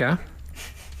Baker.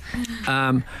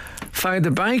 Faye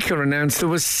the Baker announced there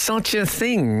was such a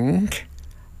thing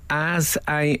as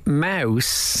a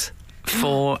mouse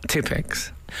for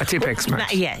Tipex. A Tipex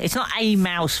mouse. Yeah, it's not a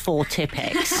mouse for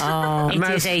Tipex.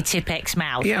 It is a Tipex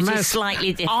mouse, Yeah, which mouse. is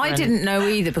slightly different. I didn't know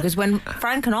either because when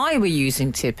Frank and I were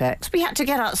using Tipex, we had to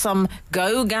get out some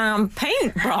Gauguin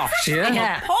paintbrush. Yeah.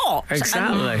 Yeah. Pot.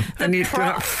 Exactly. And you've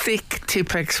got that thick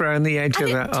Tipex around the edge And of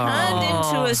it that. turned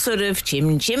into a sort of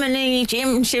chimney.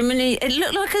 It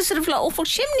looked like a sort of like awful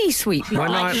chimney sweep.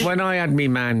 When I had my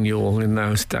manual in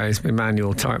those days, my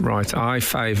manual typewriter, I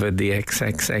favoured the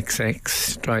XXXX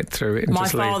straight through it and My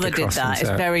just leave father the did crossings that. It's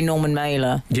out. very Norman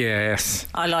Mailer. Yes.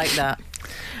 I like that.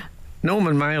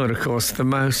 Norman Mailer, of course, the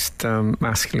most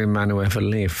masculine man who ever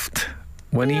lived.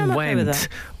 When Yeah, he I'm okay with went, that.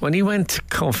 when he went to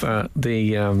cover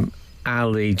the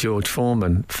Ali George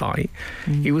Foreman fight,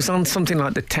 he was on something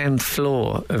like the 10th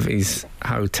floor of his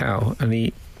hotel,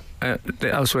 and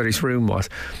that was where his room was.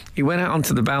 He went out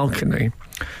onto the balcony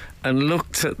and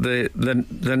looked at the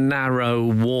narrow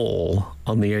wall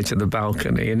on the edge of the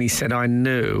balcony, and he said, I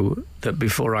knew that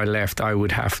before I left I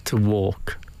would have to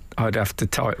walk. I'd have to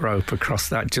tightrope across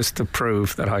that just to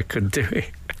prove that I could do it.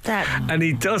 And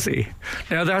he does it.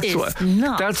 Now that's It's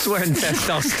nuts. that's when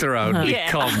testosterone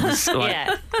Yeah. comes.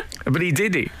 Yeah. But he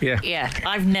did it. Yeah. Yeah,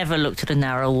 I've never looked at a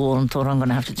narrow wall and thought I'm going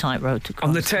to have to tightrope to cross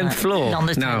On the 10th that. floor? On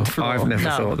the 10th floor. I've never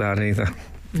No. thought that either.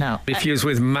 No. If you was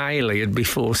with Mailey, you'd be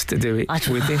forced to do it I-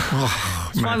 with him. Oh,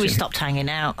 That's why we imagine. stopped hanging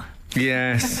out.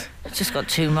 Yes. It's just got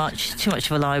too much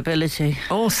of a liability.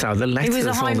 Also, the letters was a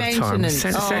all high the time. maintenance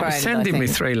friend, I Sending me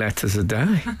think. 3 letters a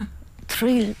day.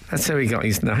 3. That's how he got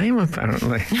his name,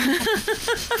 apparently.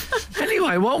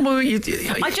 Anyway, what were you...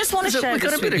 I just want to share We've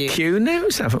got this a bit with of you. Q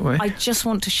news, haven't we? I just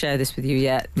want to share this with you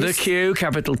yet. The Q,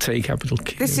 capital T, capital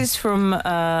Q. This is from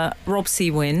Rob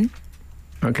C. Wynn.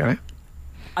 Okay.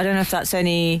 I don't know if that's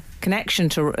any connection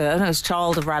to... I don't know, it's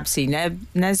child of Rabsy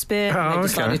Nesbitt. Oh, They okay.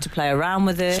 decided to play around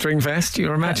with it. String vest,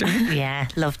 you're imagining? Yeah,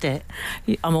 loved it.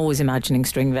 I'm always imagining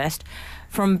string vest.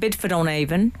 From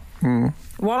Bidford-on-Avon.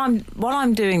 While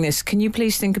I'm doing this, can you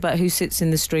please think about who sits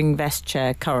in the string vest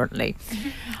chair currently?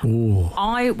 Ooh.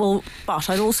 I will, but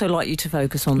I'd also like you to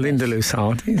focus on Linda this.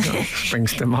 Lusardi, that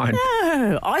springs to mind.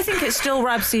 No, I think it's still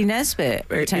Rabsy Nesbitt.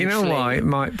 You know why? It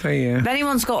might be, If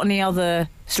anyone's got any other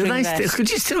Do string vest,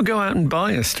 could you still go out and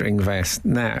buy a string vest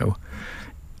now?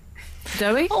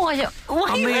 Zoe? Oh, why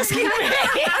are you mean- asking me?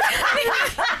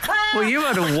 Well, you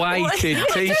had a weighted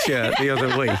T-shirt the other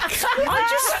week. I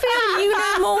just feel you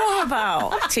know more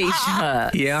about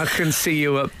t-shirt. Yeah, I can see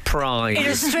you at pride. In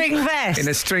a string vest. In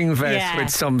a string vest Yeah. with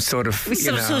some sort of, With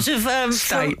some sort of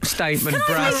statement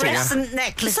brassiere. fluorescent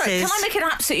necklaces. Sorry, can I make it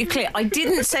absolutely clear? I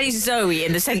didn't say Zoe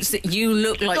in the sense that you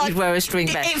look like you'd wear a string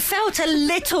vest. It felt a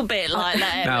little bit like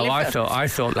that. No, Emily. I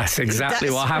thought that's exactly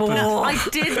what happened. I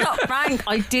did not, Frank.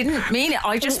 I didn't mean it.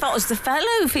 I just felt as the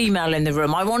fellow female in the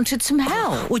room, I wanted some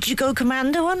help. Would you go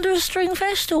commando under a string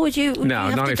vest, or would you? No,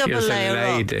 have not to if you're double a layer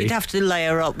lady. Up? You'd have to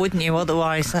layer up, wouldn't you?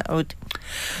 Otherwise, that would.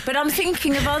 But I'm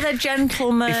thinking of other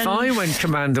gentlemen. If I went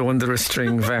commando under a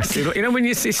string vest, you know when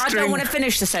you see I string... don't want to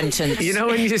finish the sentence. You know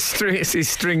when you see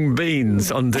string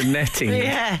beans under netting?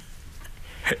 Yeah.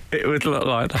 It would look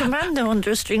like that. Commando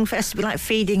under a string vest would be like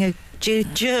feeding a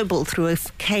gerbil through a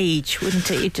cage, wouldn't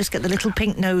it? You'd just get the little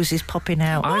pink noses popping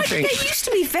out. I think They used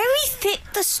to be very thick,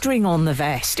 the string on the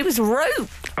vest. It was rope.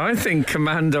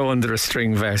 commando under a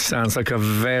string vest sounds like a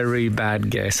very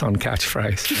bad guess on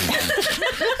catchphrase.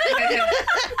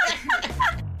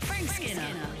 Frank Skinner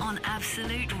on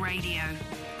Absolute Radio.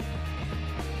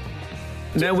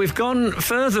 Now we've gone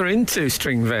further into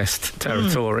string vest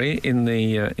territory in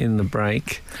the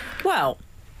break. Well,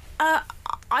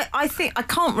 I think I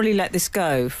can't really let this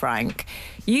go, Frank.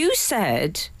 You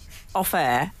said off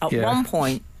air at Yeah. one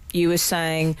point, you were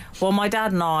saying, well, my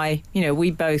dad and I,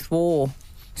 we both wore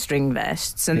string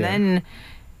vests, and Yeah. then,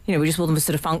 we just wore them for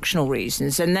sort of functional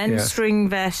reasons, and then Yes. string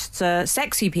vests,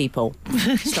 sexy people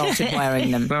started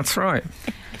wearing them. That's right.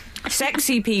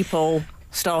 Sexy people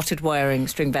started wearing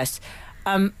string vests.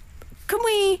 I'd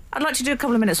like to do a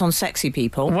couple of minutes on sexy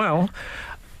people. Well,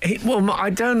 I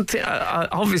don't.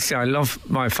 Obviously, I love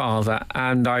my father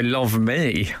and I love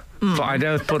me, but I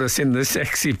don't put us in the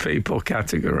sexy people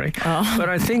category. Oh. But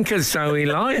I think, as Zoe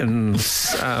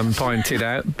Lyons pointed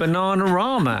out,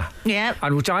 Bananarama. Yeah.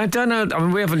 And which I don't know. I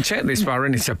mean, we haven't checked this, but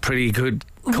it's a pretty good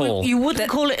call. You wouldn't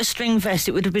call it a string vest.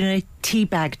 It would have been a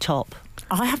teabag top.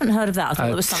 I haven't heard of that. I thought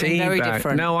it was something very Teabag.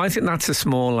 different. No, I think that's a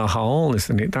smaller hole,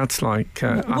 isn't it? That's like.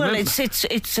 Well,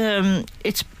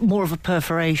 it's more of a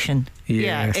perforation.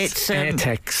 Yes, Yeah, it's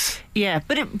Airtex. yeah,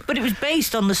 but it was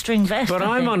based on the string vest. But I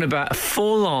I'm think. on about a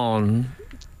full-on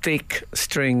thick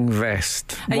string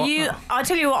vest. I'll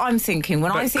tell you what I'm thinking.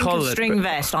 When But I think of coloured, string but-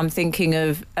 vest, I'm thinking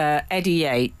of Eddie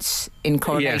Yates in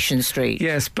Coronation Street.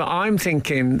 Yes, but I'm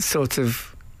thinking sort of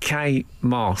Kate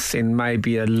Moss in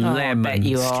maybe a I lemon bet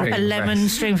you are. string A lemon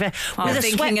vest. string vest I'm with a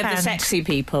thinking of the sweatband. sexy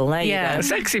people. There Yeah. you The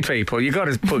go. sexy people, you got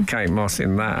to put Kate Moss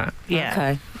in that. Yeah.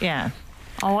 Okay. Yeah.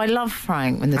 Oh, I love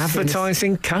Frank when the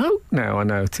Advertising Coke now, I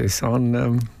notice,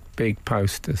 on big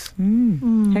posters. Who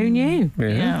knew?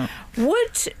 Yeah.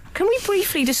 Can we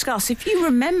briefly discuss, if you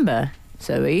remember,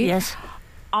 Zoe? Yes.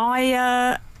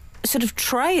 I sort of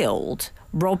trailed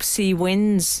Rob C.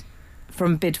 Wynne's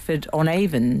from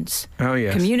Bidford-on-Avon's Oh,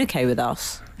 yes. communique with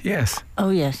us. Yes. Oh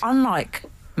yes. Unlike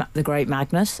the great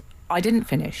Magnus, I didn't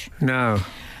finish. No.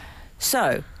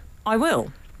 So, I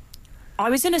will. I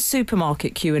was in a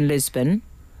supermarket queue in Lisbon.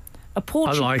 A I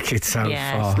Portuguese... like it so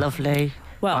Yeah, far. it's lovely.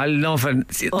 Well, I love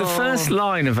the first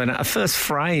line of a first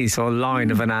phrase or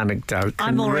line of an anecdote. Can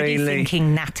I'm already really,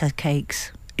 thinking natter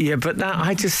cakes. Yeah, but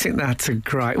I just think that's a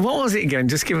great. What was it again?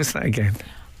 Just give us that again.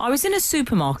 I was in a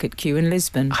supermarket queue in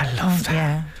Lisbon. I love that.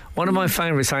 Yeah. One of my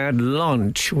favourites. I had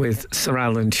lunch with Sir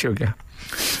Alan Sugar,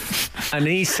 and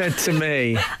he said to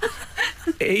me,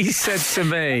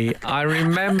 I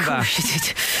remember.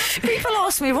 People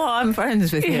ask me why I'm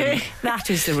friends with him. That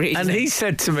is the reason. And he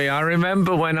said to me, I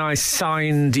remember when I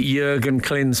signed Jurgen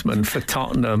Klinsmann for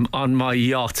Tottenham on my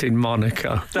yacht in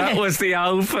Monaco. That was the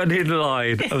opening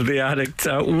line of the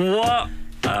anecdote. What?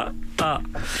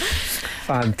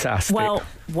 Fantastic. Well,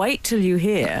 wait till you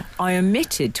hear. I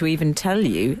omitted to even tell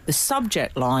you the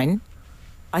subject line.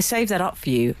 I saved that up for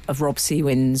you of Rob C.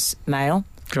 Wynne's mail.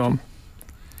 Go on.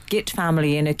 Git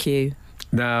family in a queue.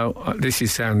 No, this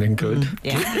is sounding good.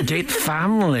 Yeah. Get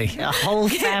family. A whole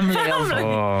family of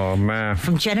Oh, man.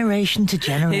 from generation to Here's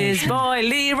generation. boy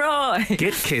Leroy.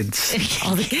 Get kids.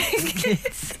 Oh, the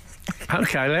kids.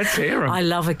 Okay, let's hear them. I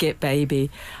love a Git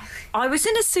baby. I was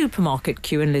in a supermarket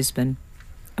queue in Lisbon.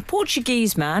 A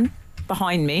Portuguese man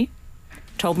behind me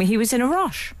told me he was in a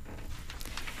rush.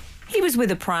 He was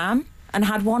with a pram and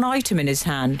had one item in his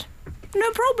hand.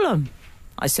 No problem,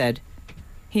 I said.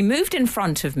 He moved in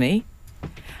front of me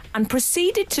and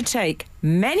proceeded to take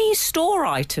many store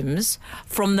items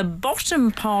from the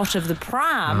bottom part of the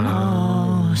pram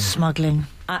Oh, smuggling.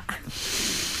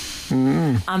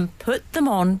 and put them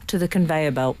on to the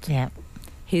conveyor belt. Yeah.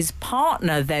 His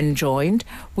partner then joined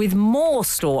with more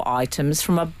store items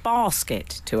from a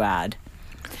basket to add.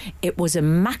 It was a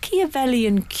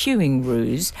Machiavellian queuing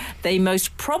ruse they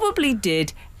most probably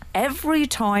did every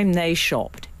time they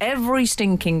shopped. every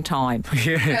stinking time.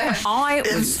 Yeah. I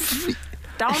was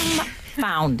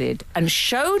dumbfounded and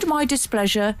showed my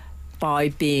displeasure by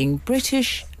being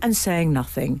British and saying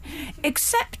nothing,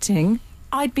 accepting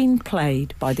I'd been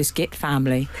played by this Git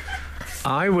family.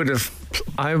 I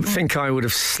think I would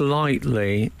have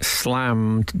slightly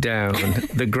slammed down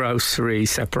the grocery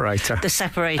separator. The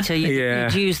separator,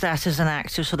 you'd use that as an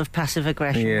act of sort of passive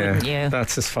aggression, wouldn't you?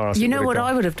 That's as far as You know what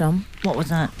I would have done? What was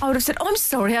that? I would have said, I'm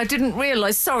sorry, I didn't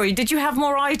realise. Sorry, did you have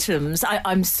more items?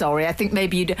 I'm sorry, I think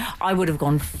maybe you'd... I would have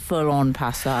gone full-on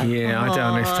passo. Yeah, I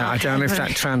don't know if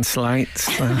that translates.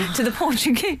 To the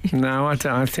Portuguese. No, I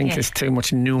don't. I think there's too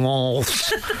much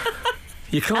nuance.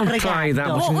 You can't play that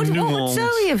much What would nuance.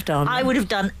 Zoe have done? I would have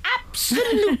done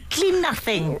absolutely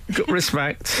nothing. Good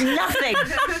respect. Nothing.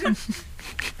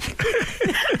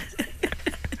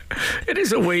 It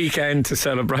is a weekend to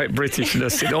celebrate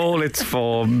Britishness in all its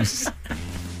forms.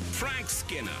 Frank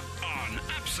Skinner on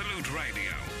Absolute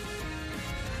Radio.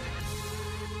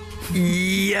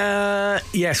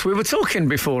 Yes, we were talking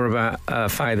before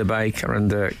about Faye the Baker and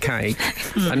the cake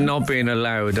and not being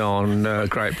allowed on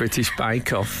Great British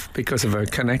Bake Off because of her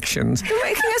connections. You're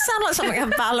making it sound like something of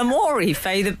Balamori,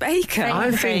 Faye the Baker.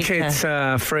 I think it's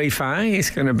Free Faye. It's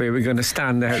going to be. We're going to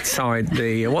stand outside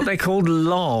the what they called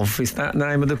Love. Is that the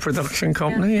name of the production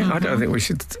company? Yeah. I don't think we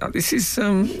should. This is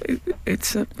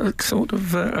it's a sort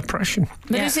of oppression.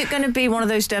 But is it going to be one of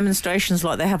those demonstrations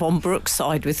like they have on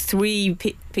Brookside with three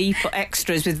people,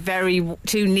 extras with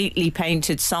two neatly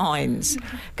painted signs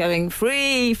going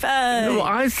Free Faye? No,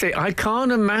 I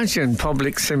can't imagine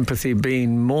public sympathy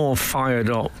being more fired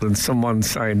up than someone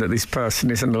saying that this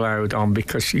person isn't allowed on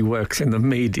because she works in the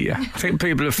media. I think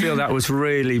people will feel that was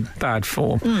really bad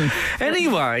form.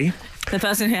 Anyway, the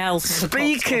person who else.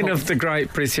 Speaking of the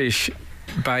Great British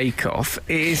Bake Off,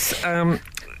 is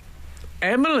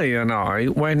Emily and I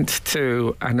went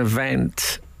to an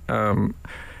event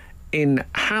in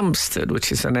Hampstead,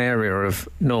 which is an area of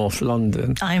North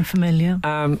London. I'm familiar.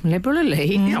 Liberal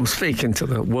elite. Yeah, I'm speaking to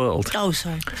the world. Oh,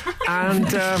 sorry. And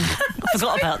I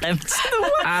forgot about them.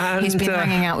 and He's been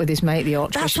hanging out with his mate, the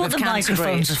Archbishop That's what of the Canterbury.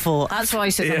 microphones are for. That's why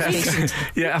he said I'm listening.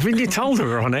 yeah, I mean, you told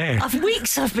her on air.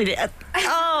 Weeks I've been...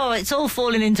 it's all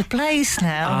falling into place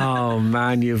now. Oh,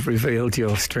 man, you've revealed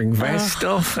your string vest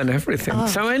stuff and everything.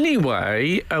 So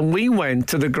anyway, we went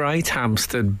to the Great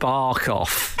Hampstead Bark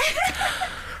Off,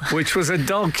 which was a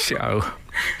dog show.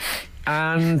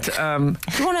 And Do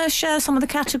you want to share some of the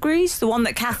categories? The one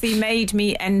that Kathy made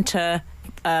me enter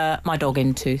my dog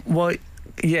into. well,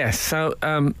 yes. So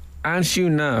as you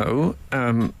know,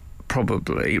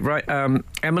 probably right.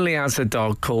 Emily has a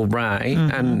dog called Ray,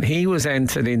 and he was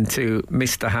entered into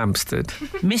Mr. Hampstead.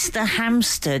 Mr.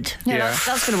 Hampstead. Yeah,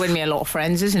 that's going to win me a lot of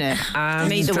friends, isn't it? And,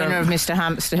 Meet the winner of Mr.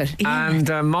 Hampstead. And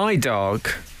my dog,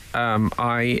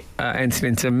 I entered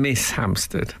into Miss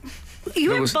Hampstead.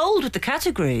 You were bold with the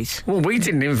categories. Well, we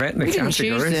didn't invent the We didn't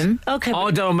categories. choose them. Okay.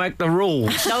 I don't make the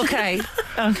rules. Okay.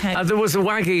 Okay. There was a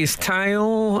Waggy's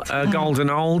Tail, a Golden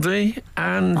Oldie,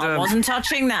 and I wasn't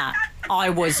touching that. I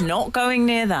was not going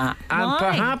near that. and Why?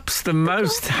 perhaps the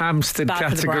most Hampstead Bad for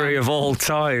the category brand. of all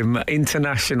time,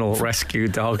 International Rescue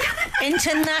Dog.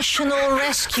 International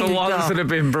Rescue The ones Dog. that have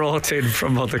been brought in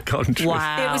from other countries.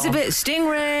 Wow. It was a bit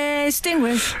stingray.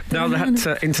 No,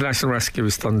 that International Rescue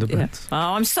is Thunderbirds. Oh,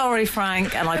 I'm sorry,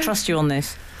 Frank, and I trust you on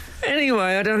this.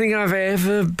 Anyway, I don't think I've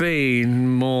ever been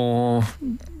more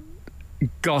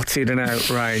gutted and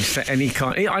outraged at any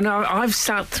kind. I know I've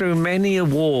sat through many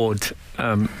award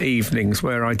evenings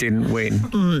where I didn't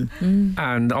win,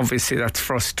 and obviously that's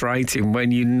frustrating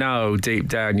when you know deep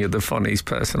down you're the funniest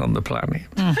person on the planet.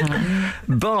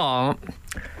 But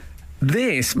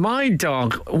my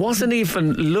dog wasn't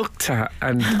even looked at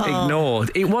and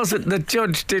ignored. It wasn't. The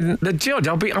judge didn't. The judge.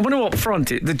 I want to up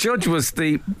front it. The judge was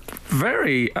the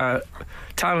very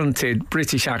talented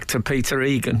British actor Peter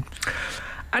Egan.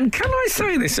 And can I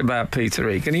say this about Peter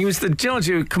Egan? He was the judge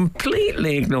who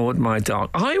completely ignored my dog.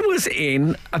 I was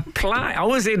in a play. I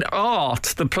was in Art,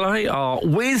 the play Art,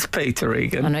 with Peter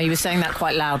Egan. I know you were saying that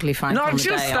quite loudly, Frank. Not on the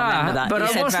just day. I remember that. but You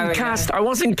I said wasn't very cast. loud. I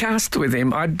wasn't cast with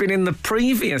him. I'd been in the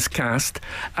previous cast,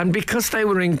 and because they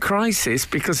were in crisis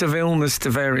because of illness to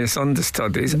various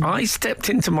understudies, I stepped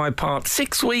into my part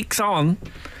 6 weeks on.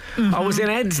 I was in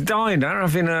Ed's Diner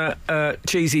having a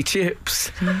cheesy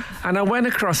chips, and I went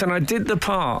across and I did the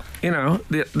part,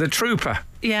 the trooper,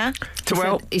 Yeah. to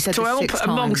help he said to this help 6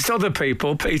 amongst times. other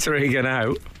people Peter Egan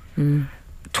out.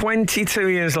 22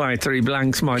 years later, he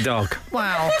blanks my dog.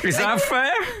 Wow. Is that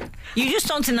fair? You just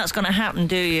don't think that's going to happen,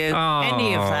 do you?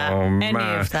 Any of that. Any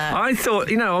man. of that. I thought,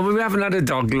 we haven't had a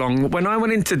dog long. When I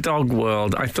went into Dog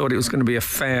World, I thought it was going to be a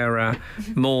fairer,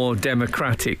 more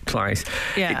democratic place.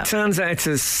 Yeah. It turns out it's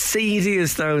as seedy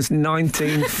as those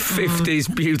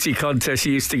 1950s beauty contests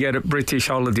you used to get at British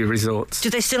holiday resorts. Do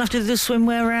they still have to do the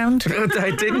swimwear round?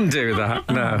 They didn't do that,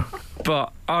 no.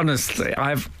 But honestly,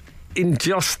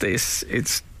 injustice,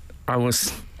 I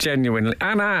was genuinely,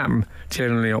 and am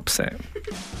genuinely upset.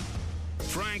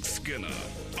 Frank Skinner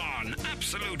on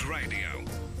Absolute Radio.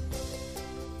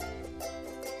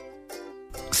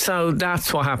 So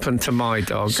that's what happened to my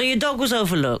dog. So your dog was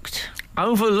overlooked?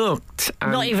 Overlooked.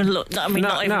 And Not even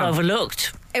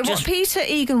overlooked. Peter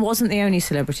Egan wasn't the only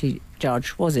celebrity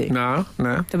judge, was he? No.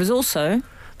 There was also...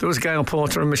 There was Gail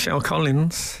Porter and Michelle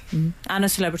Collins. And a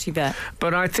celebrity vet.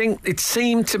 But I think it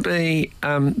seemed to be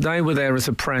they were there as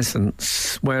a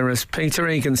presence, whereas Peter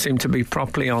Egan seemed to be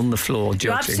properly on the floor judging.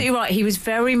 You're absolutely right. He was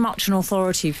very much an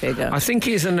authority figure. I think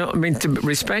to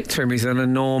respect him, he's an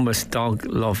enormous dog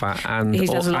lover. And he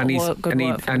does a lot of good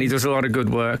work. And he does a lot of good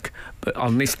work. But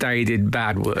on this day, he did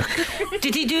bad work.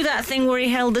 Did he do that thing where he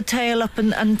held the tail up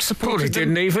and supported Well, he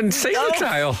didn't even see the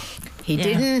tail. He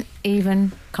didn't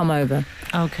even come over.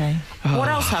 Okay. What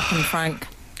else happened, Frank?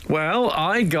 Well,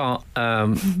 I got...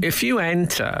 if you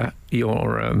enter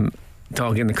your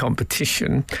dog in the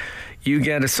competition, you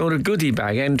get a sort of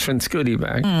entrance goodie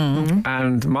bag.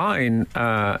 And mine...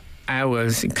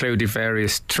 ours included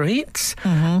various treats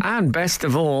and, best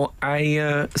of all,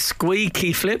 a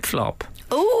squeaky flip-flop.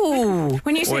 Ooh!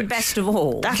 When you say best of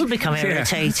all... That'll become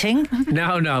irritating.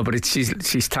 No, but she's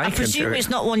taken I presume to it. it's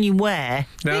not one you wear.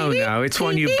 No, it's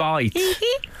one you bite.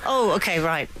 Oh, okay,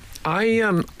 right.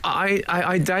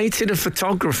 I dated a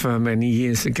photographer many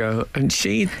years ago, and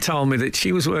she told me that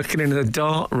she was working in a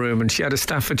dart room and she had a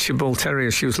Staffordshire Bull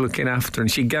Terrier she was looking after,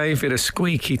 and she gave it a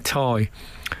squeaky toy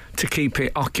to keep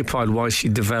it occupied while she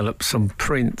developed some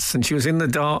prints. And she was in the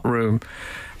dart room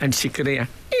and she could hear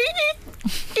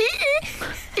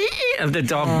of the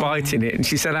dog biting it, and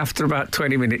she said after about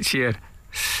 20 minutes she heard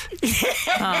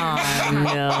Oh,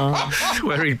 no.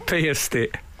 where he pierced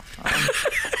it.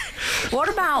 What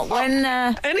about when...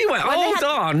 Anyway, hold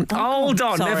on.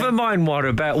 Sorry. Never mind what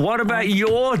about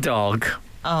your dog?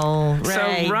 Oh,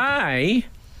 Ray. So Ray,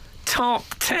 top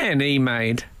 10 he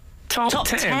made. Top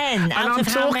 10. And I'm of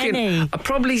how talking many?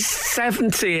 Probably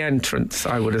 70 entrants,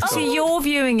 I would have thought. So you're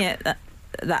viewing it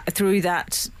that through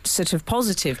that sort of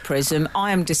positive prism.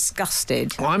 I am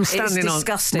disgusted. Well, I'm standing it's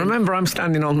disgusting. Remember, I'm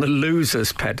standing on the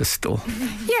loser's pedestal.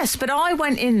 Yes, but I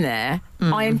went in there.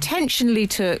 I intentionally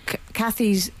took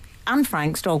Kathy's and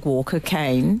Frank's dog walker,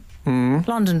 Kane,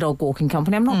 London Dog Walking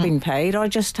Company. I'm not being paid. I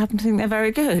just happen to think they're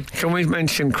very good. Can we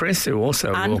mention Chris, who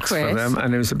also walks for them,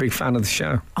 and who's a big fan of the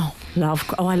show? I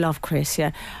love Chris,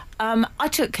 yeah. I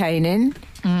took Kane in.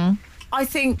 I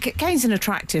think Kane's an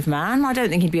attractive man. I don't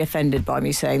think he'd be offended by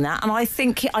me saying that. And I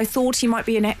thought he might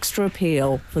be an extra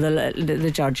appeal for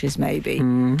the judges, maybe.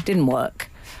 Didn't work.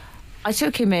 I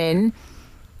took him in.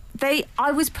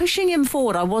 I was pushing him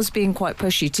forward. I was being quite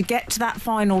pushy. To get to that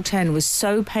final 10 was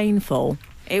so painful.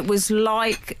 It was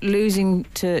like losing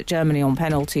to Germany on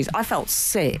penalties. I felt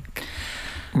sick.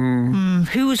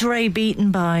 Who was Ray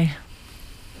beaten by?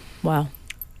 Well,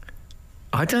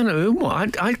 I don't know.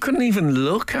 I couldn't even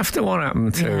look after what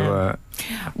happened to...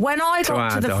 when I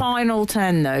got to the final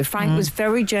 10, though, Frank was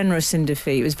very generous in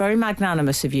defeat. It was very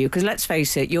magnanimous of you, because let's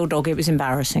face it, your dog, it was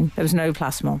embarrassing. There was no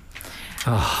plasmol.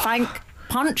 Frank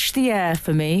punched the air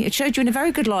for me. It showed you in a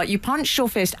very good light. You punched your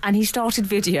fist and he started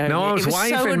videoing No, I was so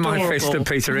waving my adorable. fist at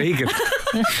Peter Egan.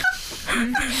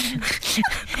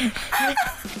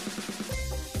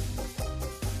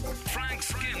 Frank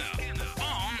Skinner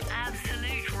on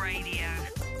Absolute Radio.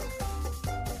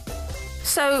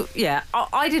 So, yeah,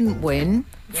 I didn't win.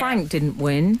 Frank didn't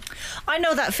win. I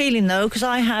know that feeling, though, because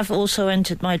I have also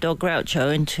entered my dog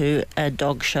Groucho into a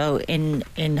dog show in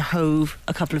Hove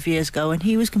a couple of years ago, and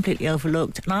he was completely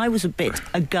overlooked, and I was a bit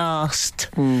aghast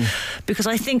because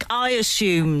I think I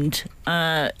assumed,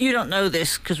 you don't know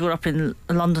this because we're up in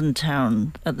London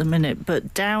town at the minute,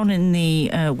 but down in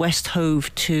the West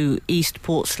Hove to East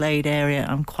Portslade area,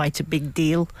 I'm quite a big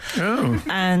deal. Oh.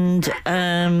 And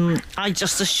I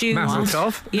just assumed... Mazel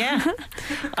tov. Yeah.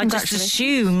 I just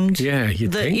assumed Yeah,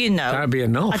 you'd that, think you know, that'd be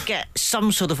enough. I'd get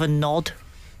some sort of a nod.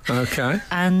 Okay.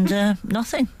 And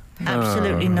nothing.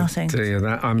 Absolutely nothing. Dear,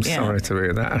 I'm Yeah. sorry to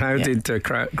hear that. And how Yeah. did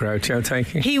Groucho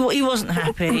take it? He wasn't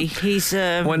happy. He's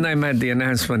When they made the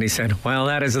announcement, he said, "Well,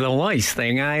 that is the worst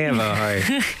thing I ever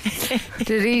heard."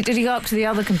 Did he go up to the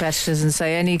other competitors and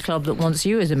say any club that wants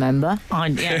you as a member?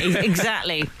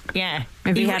 exactly. Yeah.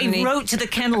 Have you He, had he any- wrote to the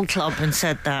Kennel Club and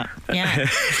said that. Yeah.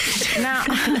 Now,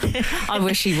 I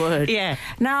wish he would. Yeah.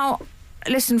 Now,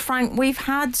 listen, Frank, we've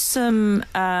had some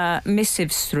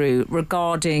missives through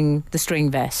regarding the string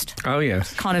vest. Oh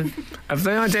yes. Kind of, Have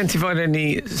they identified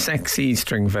any sexy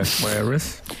string vest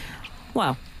wearers?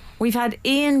 well, we've had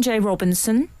Ian J.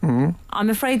 Robinson. I'm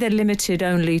afraid they're limited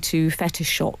only to fetish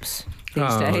shops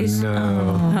these days.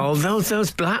 No. Oh,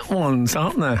 those black ones,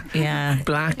 aren't they? Yeah.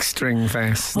 Black string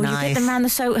vests. Oh, you get them around the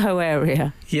Soho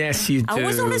area. Yes, you do. I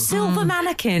was on a silver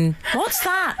mannequin. What's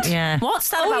that? Yeah. What's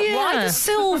that Oh, about? Why yeah. the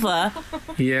silver?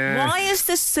 Yeah. Why is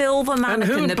the silver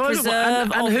mannequin the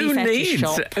preserve of who the fetish needs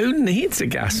shop? who needs a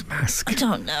gas mask? I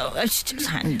don't know. It's just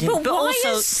handy. But why also,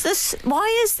 is this?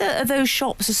 Why is are those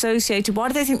shops associated? Why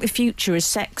do they think the future is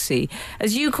sexy?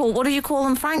 As you call, what do you call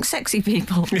them, Frank? Sexy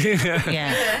people. yeah.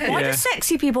 Why Yeah. do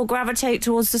sexy people gravitate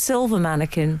towards the silver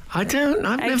mannequin? I've never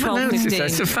 12, noticed 15. that.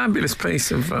 It's a fabulous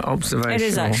piece of observation. It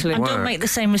is actually. And don't make the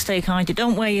same mistake I did.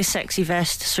 Don't wear your sexy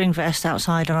vest, string vest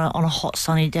outside on a hot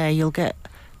sunny day. You'll get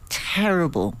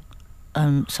terrible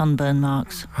sunburn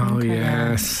marks. Oh,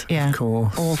 yes, Yeah. of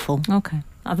course. Awful. Okay,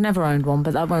 I've never owned one,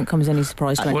 but that won't come as any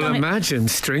surprise to Well, anyone. imagine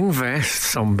string vest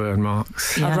sunburn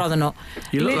marks. Yeah. I'd rather not.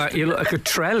 You look like a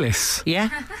trellis. Yeah.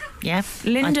 Yeah.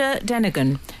 Linda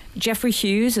Denigan. Geoffrey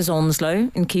Hughes as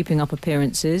Onslow in Keeping Up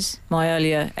Appearances. My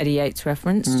earlier Eddie Yates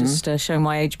reference, just showing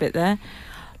my age bit there.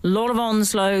 A lot of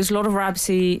Onslows, a lot of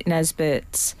Rabsy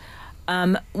Nesbits.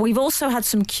 We've also had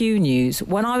some Q news.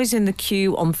 When I was in the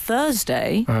queue on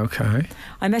Thursday, Okay.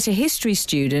 I met a history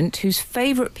student whose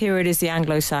favourite period is the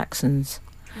Anglo-Saxons.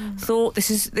 Thought this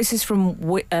is from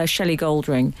Shelley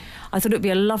Goldring. I thought it'd be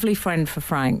a lovely friend for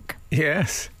Frank.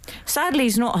 Yes. Sadly,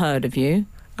 he's not heard of you.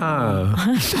 Oh,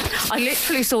 I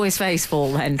literally saw his face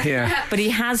fall then. yeah. But he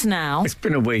has now. It's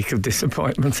been a week of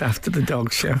disappointments after the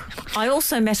dog show. I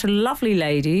also met a lovely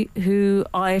lady who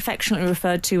I affectionately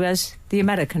referred to as the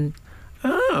American.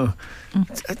 Oh,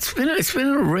 it's been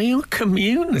a real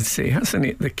community, hasn't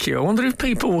it? The queue. I wonder if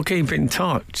people will keep in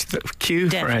touch. The queue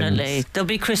Definitely. friends. There'll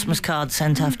be Christmas cards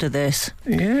sent after this.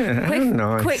 Yeah, how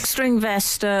nice. Quick string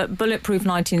vest, bulletproof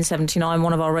 1979,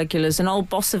 one of our regulars. An old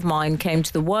boss of mine came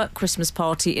to the work Christmas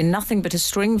party in nothing but a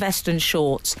string vest and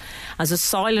shorts as a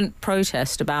silent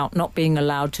protest about not being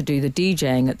allowed to do the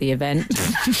DJing at the event.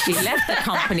 He left the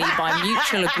company by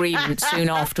mutual agreement soon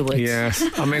afterwards. Yes,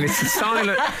 I mean it's a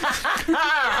silent.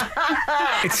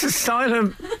 It's a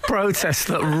silent protest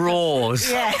that roars.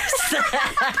 Yes.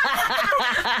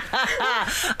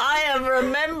 I am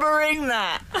remembering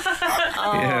that.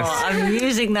 Oh, Yes. I'm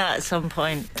using that at some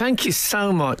point. Thank you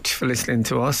so much for listening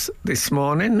to us this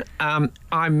morning.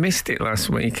 I missed it last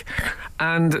week,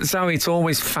 and Zoe, it's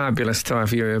always fabulous to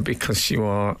have you here because you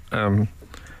are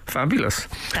fabulous.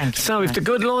 Thank you. So, if the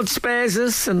good Lord spares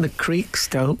us and the creeks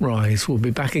don't rise, we'll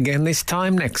be back again this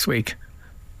time next week.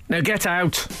 Now get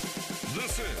out.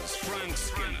 This is Frank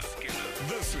Skinner.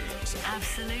 This is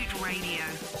Absolute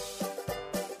Radio.